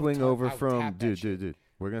gonna I will swing ta- over I will from tap that shit. dude.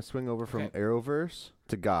 We're gonna swing over from Okay. Arrowverse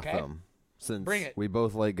to Gotham, since Bring it. we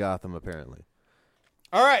both like Gotham apparently.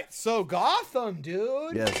 All right, so Gotham,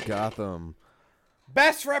 dude. Yes, Gotham.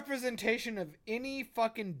 Best representation of any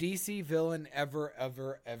fucking DC villain ever of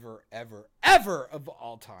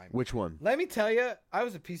all time. Which one? Let me tell you, I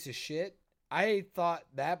was a piece of shit. I thought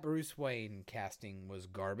that Bruce Wayne casting was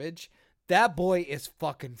garbage. That boy is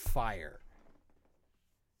fucking fire.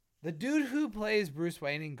 The dude who plays Bruce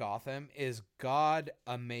Wayne in Gotham is god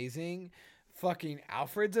amazing. Fucking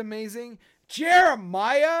Alfred's amazing.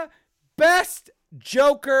 Jeremiah, best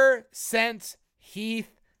Joker since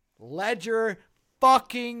Heath Ledger.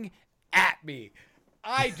 Fucking at me.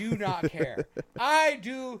 I do not care. I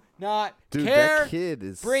do not Dude, care. that kid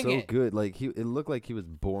is Bring so it. good. Like it looked like he was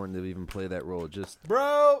born to even play that role. Just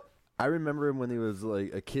Bro, I remember him when he was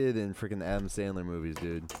like a kid in freaking Adam Sandler movies,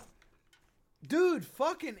 dude. dude,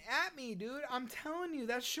 fucking at me, dude. I'm telling you,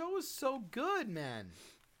 that show is so good, man.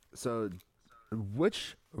 So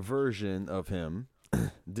which version of him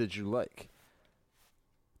did you like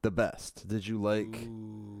the best? Did you like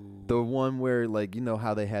the one where, like, you know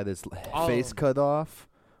how they had his face cut off,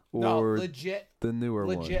 or legit the newer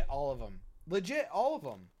one? Legit all of them. Legit all of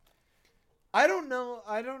them. I don't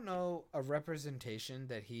know a representation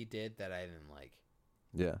that he did that I didn't like.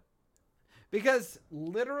 Yeah. Because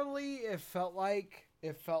literally it felt like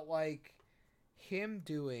him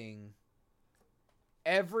doing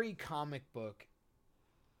every comic book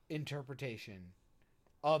interpretation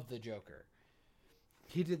of the Joker.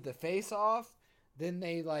 He did the face off, then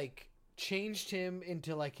they like changed him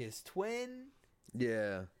into like his twin.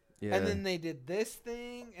 Yeah. Yeah. And then they did this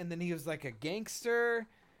thing, and then he was like a gangster.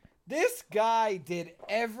 This guy did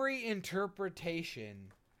every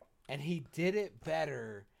interpretation, and he did it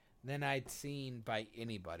better than I'd seen by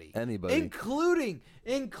anybody. Including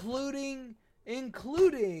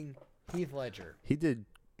Heath Ledger. He did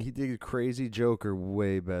Crazy Joker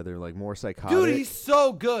way better, like more psychotic. Dude, he's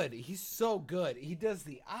so good. He's so good. He does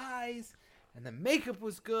the eyes, and the makeup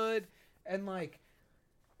was good, and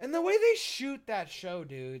the way they shoot that show,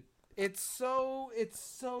 dude, it's so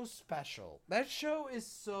special. That show is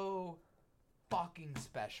so fucking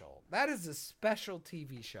special. That is a special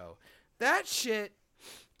TV show. That shit,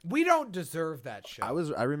 we don't deserve that show.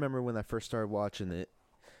 I remember when I first started watching it,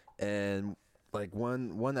 and like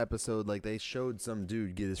one episode, like they showed some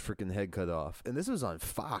dude get his freaking head cut off, and this was on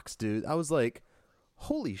Fox, dude. I was like,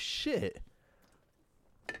 holy shit.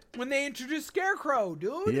 When they introduced Scarecrow,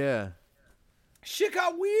 dude. Yeah. Shit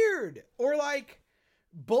got weird. Or like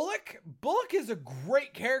Bullock is a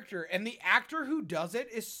great character, and the actor who does it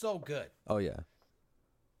is so good. Oh yeah.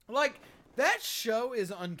 Like, that show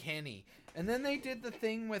is uncanny. And then they did the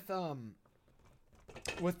thing with the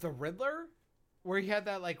Riddler, where he had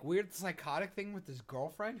that like weird psychotic thing with his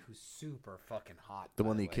girlfriend, who's super fucking hot. The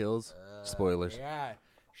one he kills? Spoilers. Yeah,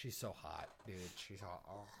 she's so hot, dude. She's hot.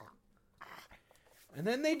 Oh. And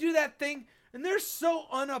then they do that thing, and they're so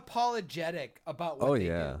unapologetic about what they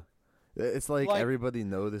do. It's like everybody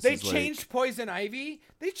notices. They changed Poison Ivy.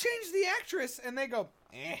 They changed the actress, and they go,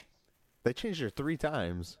 eh. They changed her 3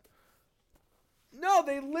 times. No,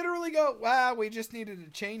 they literally go, wow, we just needed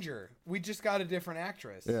to change her. We just got a different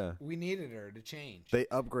actress. Yeah. We needed her to change. They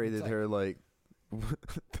upgraded her, like,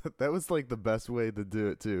 that was, like, the best way to do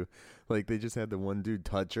it, too. Like, they just had the one dude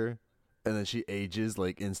touch her, and then she ages,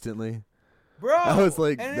 like, instantly. Bro, I was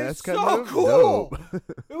like, that's kind so of cool. dope.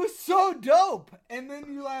 It was so dope. And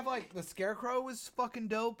then you have, like, the Scarecrow was fucking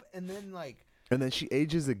dope, and then, like... And then she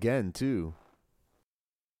ages again, too.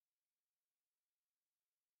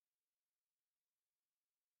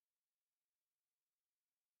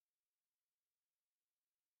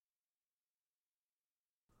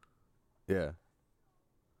 Yeah.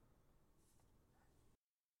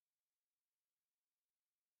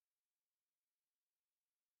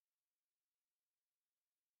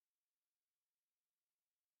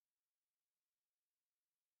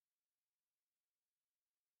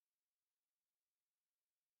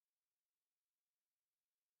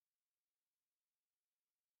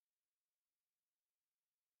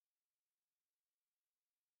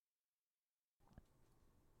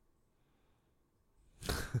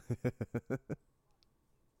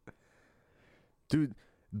 Dude,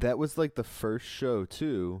 that was like the first show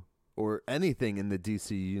too, or anything in the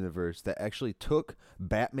DC universe that actually took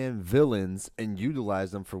Batman villains and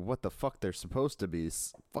utilized them for what the fuck they're supposed to be.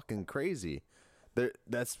 It's fucking crazy.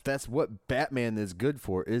 That's what Batman is good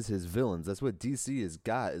for, is his villains. That's what DC has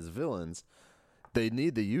got, is villains. They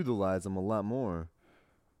need to utilize them a lot more.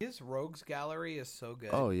 His rogues gallery is so good.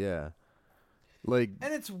 Oh yeah. Like,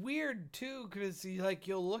 and it's weird too, because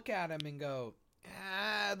you'll look at them and go,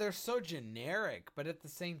 they're so generic, but at the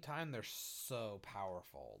same time they're so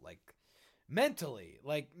powerful, like mentally,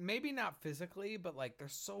 like maybe not physically, but like they're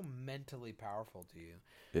so mentally powerful to you.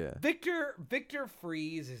 Yeah. Victor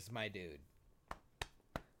Freeze is my dude.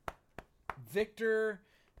 Victor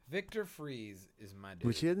Freeze is my dude.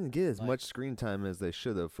 Which he didn't get as much screen time as they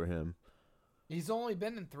should have for him. He's only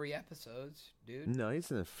been in 3 episodes, dude. No, he's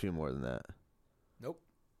in a few more than that. Nope.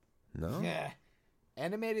 No? Yeah.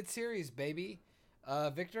 Animated series, baby.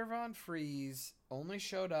 Victor Von Freeze only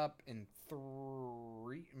showed up in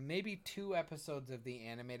 3, maybe 2 episodes of the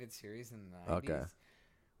animated series in the 90s. Okay.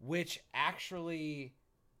 Which actually,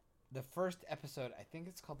 the first episode, I think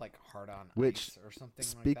it's called like Hard on Ice or something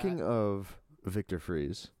like that. Speaking of Victor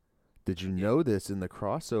Freeze, did you notice in the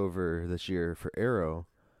crossover this year for Arrow,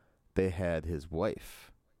 they had his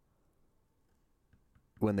wife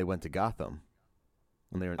when they went to Gotham,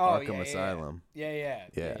 when they were in Arkham Asylum. Yeah.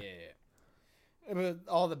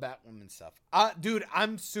 All the Batwoman stuff. Dude,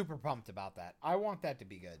 I'm super pumped about that. I want that to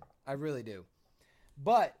be good. I really do.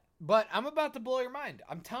 But I'm about to blow your mind.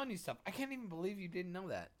 I'm telling you stuff. I can't even believe you didn't know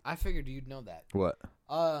that. I figured you'd know that. What?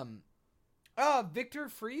 Victor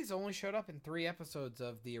Fries only showed up in 3 episodes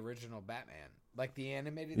of the original Batman. Like the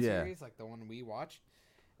animated series, like the one we watched.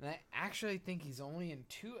 And I actually think he's only in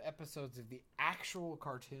 2 episodes of the actual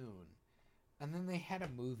cartoon. And then they had a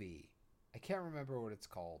movie. I can't remember what it's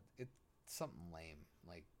called. It's something lame.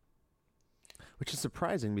 Like, which is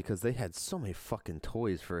surprising because they had so many fucking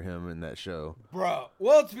toys for him in that show. Bro.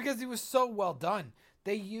 Well, it's because he was so well done.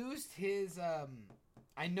 They used his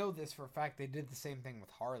I know this for a fact. They did the same thing with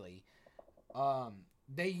Harley.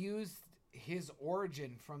 They used his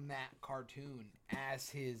origin from that cartoon as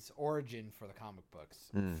his origin for the comic books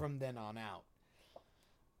from then on out.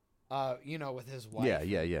 With his wife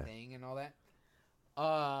thing and all that.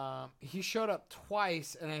 He showed up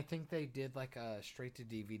twice, and I think they did like a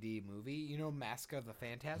straight-to-DVD movie. Mask of the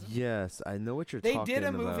Phantasm? Yes, I know what you're talking about. They did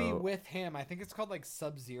a movie with him. I think it's called like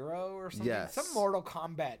Sub-Zero or something. Yes. Some Mortal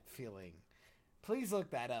Kombat feeling. Please look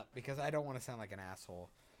that up because I don't want to sound like an asshole.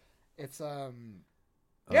 It's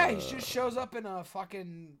he just shows up in a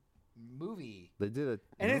fucking movie. They did it,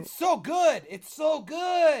 and it's so good. It's so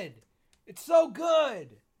good. It's so good.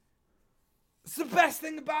 It's the best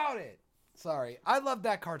thing about it. Sorry, I love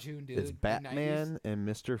that cartoon, dude. It's Batman and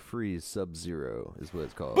Mr. Freeze Sub-Zero is what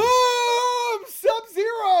it's called. Boom!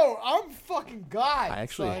 Sub-Zero! I'm fucking God. I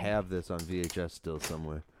actually have this on VHS still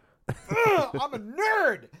somewhere. I'm a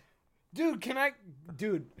nerd.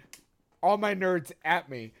 Dude, all my nerds at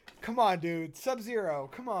me. Come on, dude. Sub-Zero.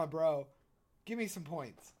 Come on, bro. Give me some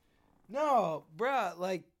points. No, bro,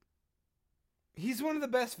 like, he's one of the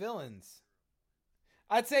best villains.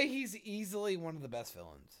 I'd say he's easily one of the best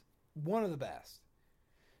villains. One of the best.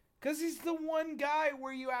 Because he's the one guy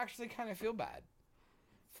where you actually kind of feel bad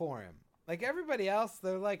for him. Like, everybody else,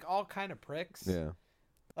 they're, like, all kind of pricks. Yeah.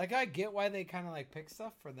 Like, I get why they kind of, like, pick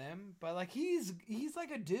stuff for them. But, like, he's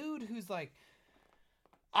like, a dude who's, like,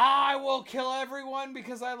 I will kill everyone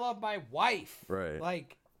because I love my wife. Right.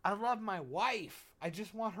 Like, I love my wife. I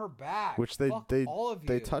just want her back. Which they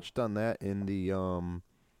touched on that in the,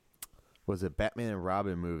 was it Batman and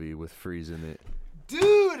Robin movie with Freeze in it.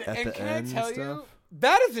 Dude, and can I tell you,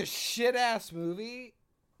 that is a shit-ass movie,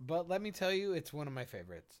 but let me tell you, it's one of my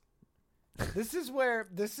favorites. This is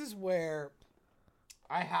where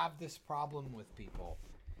I have this problem with people.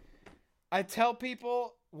 I tell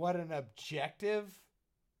people what an objective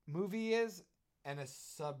movie is and a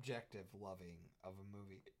subjective loving of a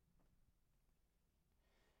movie.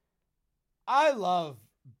 I love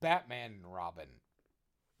Batman and Robin.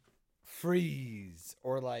 Freeze,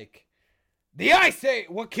 or like the Ice Age.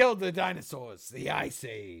 What killed the dinosaurs? The Ice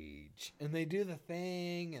Age. And they do the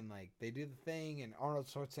thing, and Arnold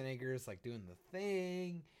Schwarzenegger's like doing the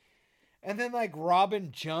thing. And then like Robin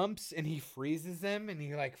jumps and he freezes them, and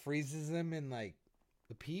he like freezes them in like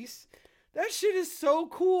the piece. That shit is so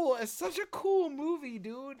cool. It's such a cool movie,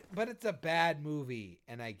 dude. But it's a bad movie,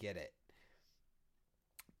 and I get it.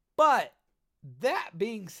 But that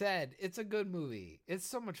being said, it's a good movie. It's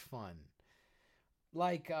so much fun.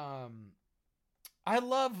 Like, I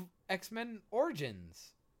love X-Men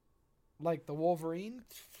Origins. Like the Wolverine.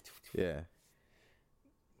 Yeah.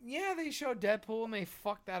 Yeah, they showed Deadpool and they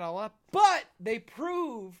fucked that all up. But they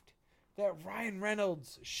proved that Ryan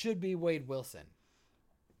Reynolds should be Wade Wilson.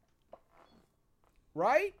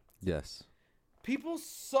 Right? Yes. People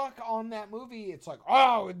suck on that movie. It's like,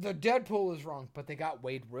 oh, the Deadpool is wrong. But they got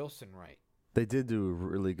Wade Wilson right. They did do a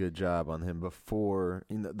really good job on him before.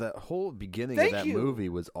 That whole beginning of that movie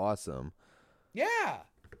was awesome. Yeah.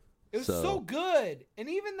 It was so good. And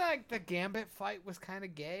even like the Gambit fight was kind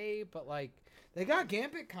of gay, but like they got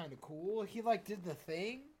Gambit kind of cool. He like did the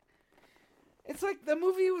thing. It's like the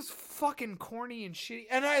movie was fucking corny and shitty.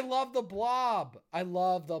 And I love the Blob.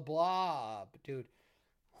 Dude.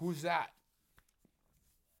 Who's that?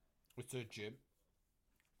 It's a gym.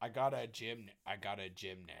 I got a gymnast.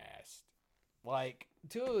 Like,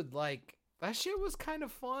 dude, like, that shit was kind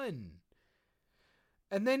of fun.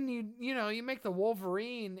 And then you make the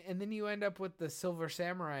Wolverine, and then you end up with the Silver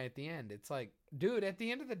Samurai at the end. It's like, dude, at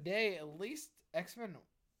the end of the day, at least X-Men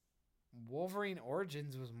Wolverine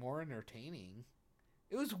Origins was more entertaining.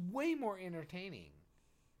 It was way more entertaining.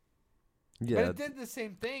 Yeah. But it did the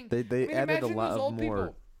same thing. They added a lot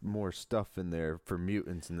of more stuff in there for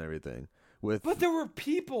mutants and everything. But there were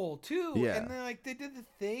people, too. Yeah. And then, like, they did the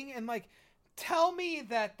thing, and, like, tell me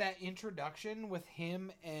that introduction with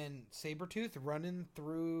him and Sabretooth running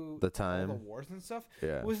through The time. all the wars and stuff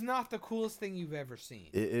Yeah. was not the coolest thing you've ever seen.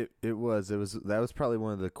 It was that was probably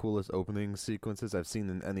one of the coolest opening sequences I've seen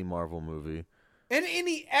in any Marvel movie. In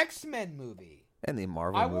any X-Men movie. Any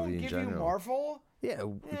Marvel I movie won't in give general. you Marvel. Yeah,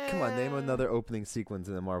 come on, name another opening sequence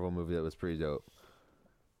in a Marvel movie that was pretty dope.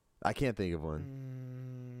 I can't think of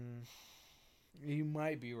one. You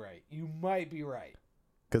might be right. You might be right.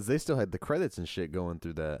 Because they still had the credits and shit going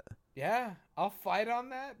through that. Yeah, I'll fight on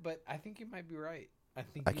that, but I think you might be right.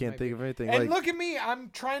 I can't think of anything. And look at me, I'm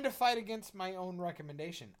trying to fight against my own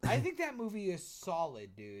recommendation. I think that movie is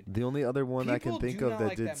solid, dude. The only other one I can People think do of not that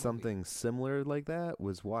like did that something similar like that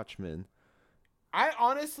was Watchmen. I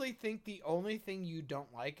honestly think the only thing you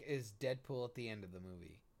don't like is Deadpool at the end of the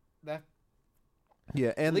movie.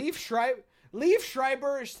 Yeah, and Leaf Schreiber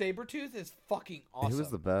as Sabretooth is fucking awesome. he was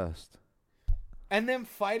the best. And them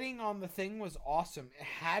fighting on the thing was awesome.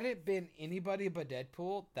 Had it been anybody but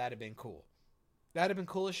Deadpool, that'd have been cool. That'd have been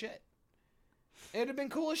cool as shit. It'd have been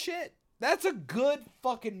cool as shit. That's a good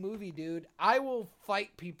fucking movie, dude. I will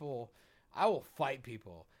fight people. I will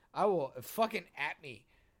fucking at me.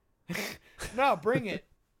 No, bring it.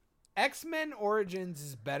 X-Men Origins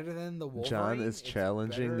is better than the Wolverine. John is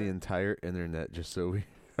challenging the entire internet just so we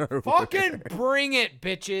are fucking bring it,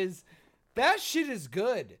 bitches. That shit is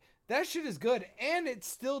good. That shit is good. And it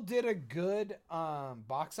still did a good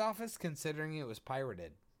box office considering it was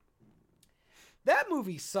pirated. That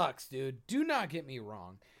movie sucks, dude. Do not get me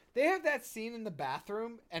wrong. They have that scene in the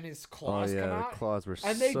bathroom and his claws come out. The claws were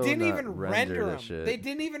and they so didn't not even render them. shit. They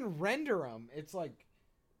didn't even render them. It's like,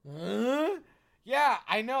 huh? Yeah,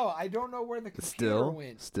 I know. I don't know where the computer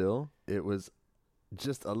went. Still, it was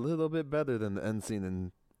just a little bit better than the end scene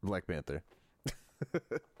in Black Panther.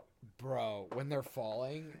 Bro, when they're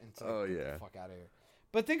falling, it's like, oh get yeah, the fuck out of here.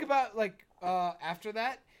 But think about after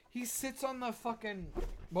that, he sits on the fucking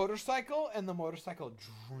motorcycle, and the motorcycle,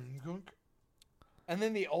 and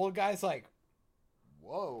then the old guy's like,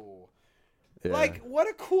 "Whoa." yeah. Like, what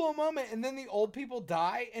a cool moment. And then the old people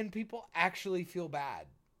die, and people actually feel bad.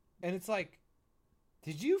 And it's like,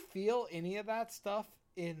 did you feel any of that stuff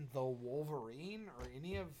in the Wolverine or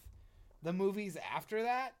any of the movies after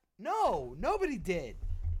that? No, nobody did.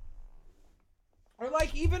 Or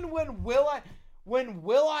like even when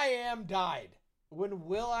Will.i.am died. When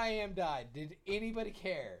Will.i.am died, did anybody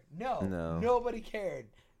care? No. Nobody cared.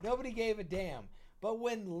 Nobody gave a damn. But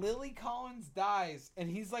when Lily Collins dies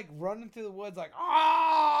and he's like running through the woods like,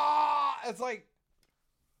 ah, it's like,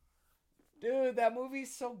 dude, that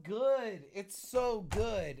movie's so good. It's so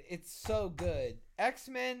good. It's so good.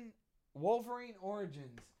 X-Men Wolverine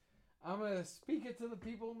Origins. I'm going to speak it to the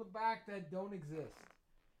people in the back that don't exist.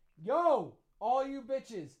 Yo, all you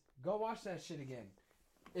bitches, go watch that shit again.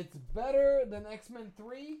 It's better than X-Men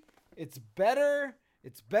 3. It's better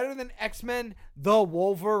than X-Men the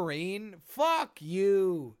Wolverine. Fuck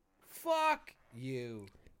you. Fuck you.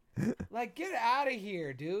 Like, get out of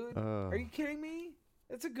here, dude. Are you kidding me?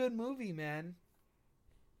 It's a good movie, man.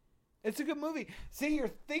 It's a good movie. See, you're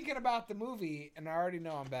thinking about the movie, and I already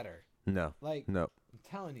know I'm better. No. Like, no. I'm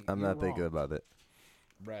telling you. I'm not thinking about it.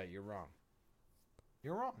 Right, you're wrong.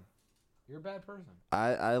 You're wrong. You're a bad person.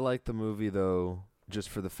 I like the movie, though, just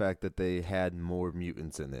for the fact that they had more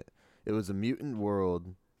mutants in it. It was a mutant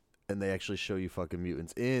world, and they actually show you fucking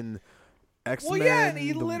mutants in X-Men. Well, yeah, and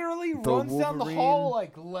he literally runs down the hall,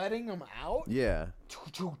 like, letting them out. Yeah.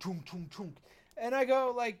 And I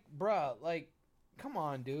go, like, bruh, like, come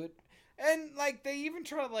on, dude. And, like, they even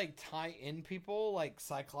try to, like, tie in people, like,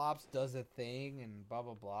 Cyclops does a thing and blah,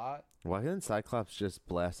 blah, blah. Why didn't Cyclops just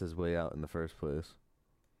blast his way out in the first place?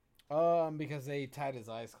 Because they tied his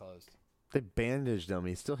eyes closed. They bandaged him.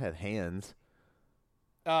 He still had hands.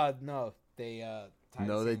 No, they, tied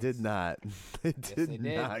No, his they hands. did not. They they did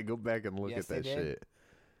did. not. Go back and look Yes, at that they did. shit.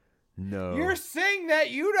 No. You're saying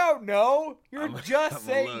that you don't know. You're just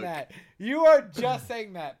saying that. You are just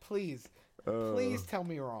saying that. Please. Please tell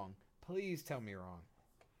me wrong. Please tell me wrong.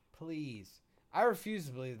 Please. I refuse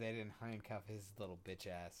to believe they didn't handcuff his little bitch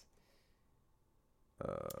ass.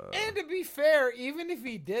 And to be fair, even if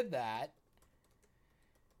he did that,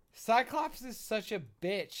 Cyclops is such a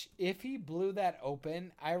bitch. If he blew that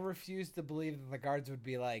open, I refuse to believe that the guards would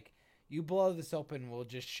be like, you blow this open, we'll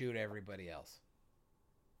just shoot everybody else.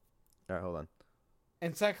 All right, hold on.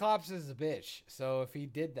 And Cyclops is a bitch, so if he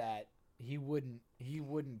did that, he wouldn't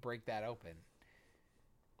break that open.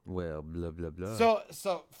 Well, blah blah blah.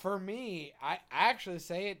 So for me, I actually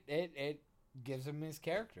say it gives him his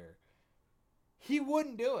character. He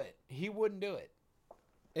wouldn't do it. He wouldn't do it.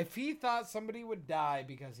 If he thought somebody would die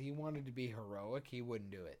because he wanted to be heroic, he wouldn't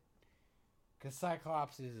do it. Because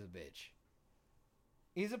Cyclops is a bitch.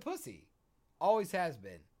 He's a pussy. Always has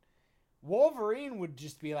been. Wolverine would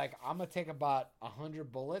just be like, I'm going to take about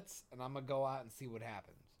 100 bullets and I'm going to go out and see what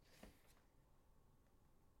happens.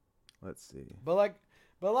 Let's see. But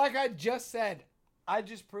like I just said, I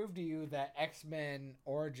just proved to you that X-Men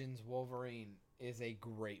Origins Wolverine is a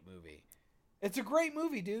great movie. It's a great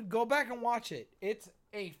movie, dude. Go back and watch it. It's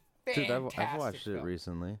a fantastic I've watched film. it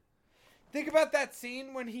recently. Think about that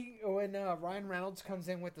scene when Ryan Reynolds comes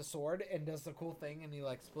in with the sword and does the cool thing and he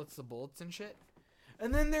like splits the bullets and shit.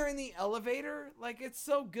 And then they're in the elevator. Like, it's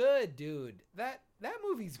so good, dude. That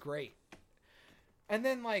movie's great. And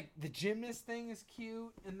then like the gymnast thing is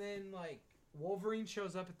cute. And then like Wolverine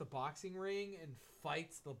shows up at the boxing ring and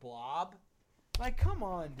fights the Blob. Like, come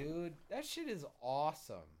on, dude. That shit is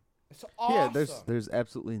awesome. It's awesome. Yeah, there's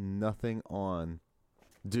absolutely nothing on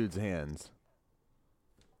dude's hands.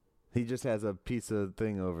 He just has a piece of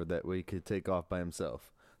thing over that he could take off by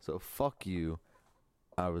himself. So fuck you.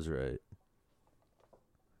 I was right.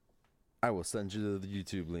 I will send you the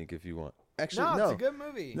YouTube link if you want. Actually, no. It's a good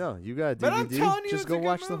movie. No, you got a DVD. But I'm telling you, just it's go a good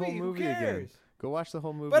watch the whole movie. Who movie again. cares? Go watch the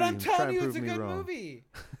whole movie. But I'm and try telling and you, it's a prove me good wrong. movie.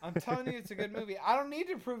 I'm telling you, it's a good movie. I don't need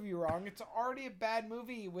to prove you wrong. It's already a bad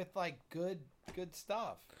movie with like good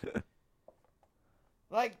stuff.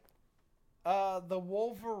 Like, the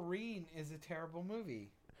Wolverine is a terrible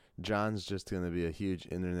movie. John's just gonna be a huge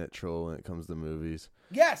internet troll when it comes to movies.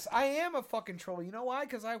 Yes, I am a fucking troll. You know why?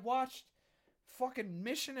 Because I watched fucking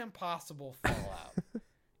Mission Impossible Fallout.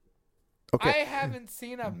 Okay. I haven't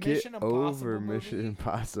seen a Mission Impossible over movie. Mission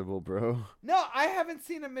Impossible, bro. No, I haven't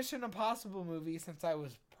seen a Mission Impossible movie since I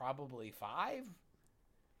was probably 5.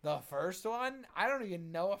 The first one, I don't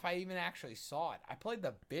even know if I even actually saw it. I played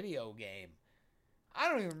the video game. I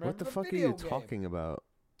don't even remember What the fuck are video you game. talking about?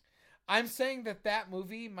 I'm saying that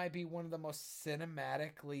movie might be one of the most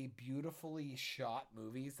cinematically, beautifully shot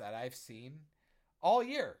movies that I've seen all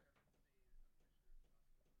year.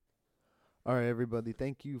 All right, everybody.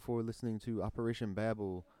 Thank you for listening to Operation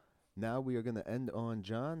Babel. Now we are going to end on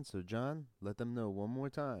John. So, John, let them know one more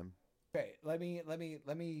time. Okay, let me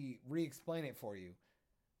re-explain it for you.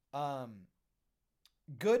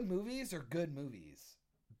 Good movies are good movies.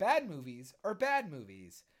 Bad movies are bad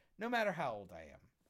movies, no matter how old I am.